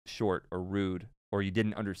short or rude, or you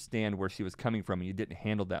didn't understand where she was coming from and you didn't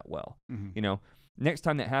handle that well. Mm-hmm. Next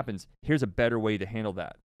time that happens, here's a better way to handle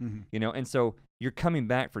that. Mm-hmm. And so you're coming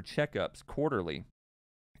back for checkups quarterly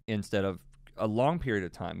instead of a long period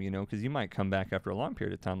of time, because you might come back after a long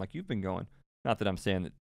period of time like you've been going. Not that I'm saying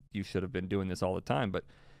that you should have been doing this all the time, but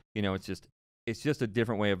it's just a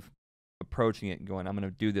different way of approaching it and going, I'm going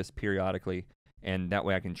to do this periodically, and that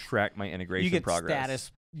way I can track my integration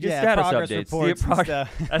progress. You get status progress updates. Reports.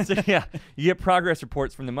 And stuff. You get progress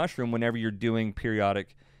reports from the mushroom whenever you're doing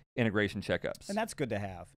periodic integration checkups. And that's good to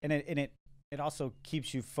have. And it also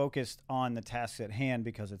keeps you focused on the tasks at hand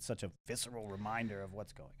because it's such a visceral reminder of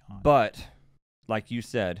what's going on. But like you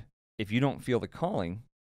said, if you don't feel the calling,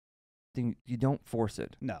 then you don't force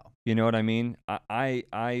it. No. You know what I mean?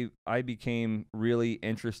 I became really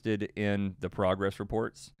interested in the progress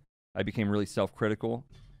reports. I became really self-critical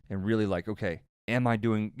and really like, okay, am I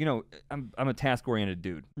doing, I'm a task-oriented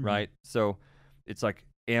dude, right? So it's like,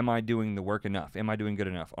 am I doing the work enough? Am I doing good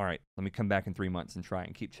enough? All right, let me come back in 3 months and try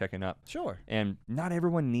and keep checking up. Sure. And not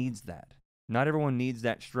everyone needs that. Not everyone needs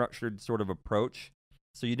that structured sort of approach.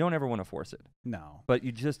 So you don't ever want to force it. No. But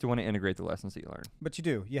you just want to integrate the lessons that you learn. But you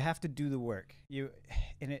do. You have to do the work. The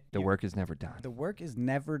work is never done. The work is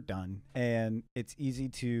never done. And it's easy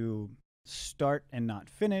to start and not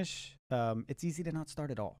finish. It's easy to not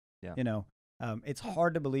start at all. Yeah. It's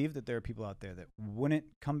hard to believe that there are people out there that wouldn't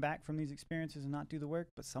come back from these experiences and not do the work.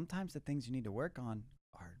 But sometimes the things you need to work on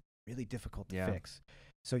are really difficult to fix.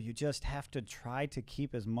 So you just have to try to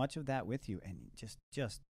keep as much of that with you and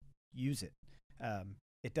just use it.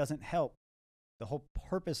 It doesn't help. The whole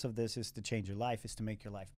purpose of this is to change your life, is to make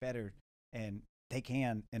your life better. And they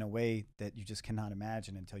can in a way that you just cannot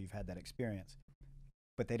imagine until you've had that experience.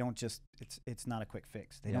 But they don't just, it's not a quick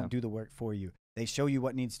fix. They don't do the work for you. They show you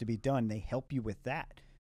what needs to be done. They help you with that.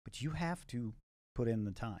 But you have to put in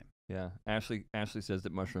the time. Yeah. Ashley says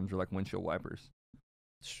that mushrooms are like windshield wipers.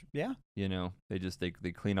 Yeah.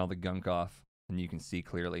 They clean all the gunk off and you can see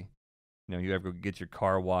clearly. You ever go get your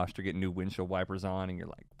car washed or get new windshield wipers on and you're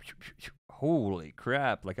like, holy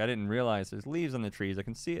crap, like I didn't realize there's leaves on the trees. I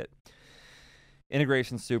can see it.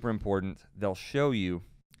 Integration's super important. They'll show you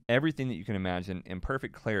everything that you can imagine in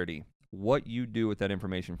perfect clarity. What you do with that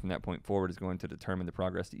information from that point forward is going to determine the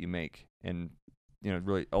progress that you make and,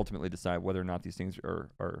 really ultimately decide whether or not these things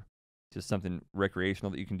are just something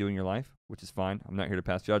recreational that you can do in your life, which is fine. I'm not here to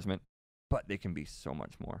pass judgment, but they can be so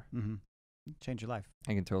much more. Mm-hmm. Change your life.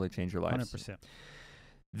 I can totally change your life. 100%.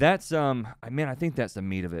 That's I think that's the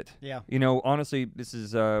meat of it. Yeah. Honestly, this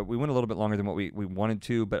is we went a little bit longer than what we wanted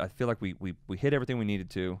to, but I feel like we hit everything we needed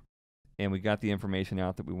to, and we got the information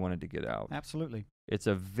out that we wanted to get out. Absolutely. It's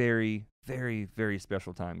a very, very, very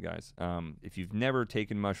special time, guys. If you've never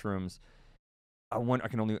taken mushrooms, I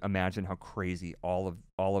can only imagine how crazy all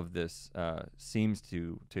of this seems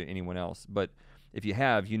to anyone else. But if you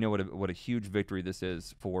have, you know what a huge victory this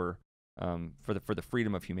is for the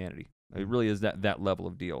freedom of humanity. It really is that level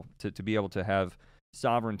of deal. To be able to have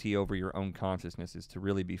sovereignty over your own consciousness is to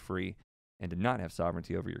really be free, and to not have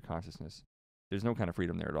sovereignty over your consciousness, there's no kind of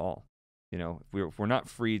freedom there at all. If we're not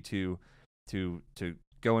free to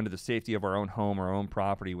go into the safety of our own home, our own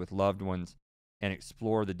property with loved ones, and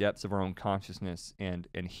explore the depths of our own consciousness and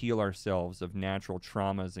heal ourselves of natural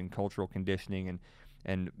traumas and cultural conditioning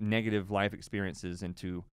and negative life experiences, and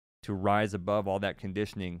to rise above all that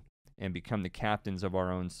conditioning and become the captains of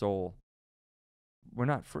our own soul, we're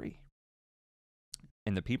not free.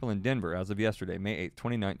 And the people in Denver, as of yesterday, May 8th,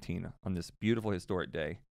 2019, on this beautiful historic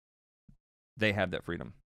day, they have that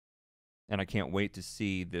freedom. And I can't wait to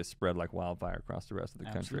see this spread like wildfire across the rest of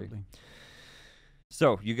the country.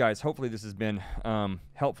 So, you guys, hopefully this has been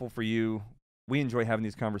helpful for you. We enjoy having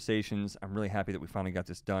these conversations. I'm really happy that we finally got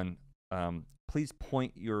this done. Please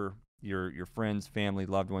point your friends, family,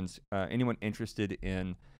 loved ones, anyone interested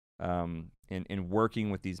in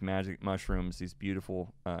working with these magic mushrooms, these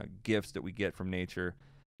beautiful gifts that we get from nature.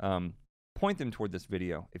 Point them toward this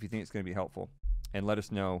video if you think it's going to be helpful, and let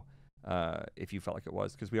us know if you felt like it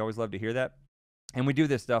was, because we always love to hear that. And we do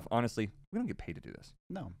this stuff, honestly, we don't get paid to do this.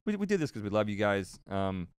 No. We do this because we love you guys.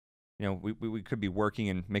 We could be working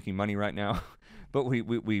and making money right now, but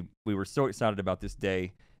we were so excited about this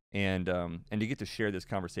day and to get to share this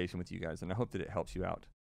conversation with you guys, and I hope that it helps you out.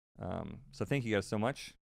 So thank you guys so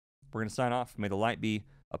much. We're going to sign off. May the light be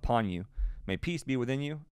upon you. May peace be within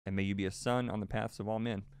you, and may you be a sun on the paths of all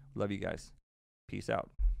men. Love you guys. Peace out.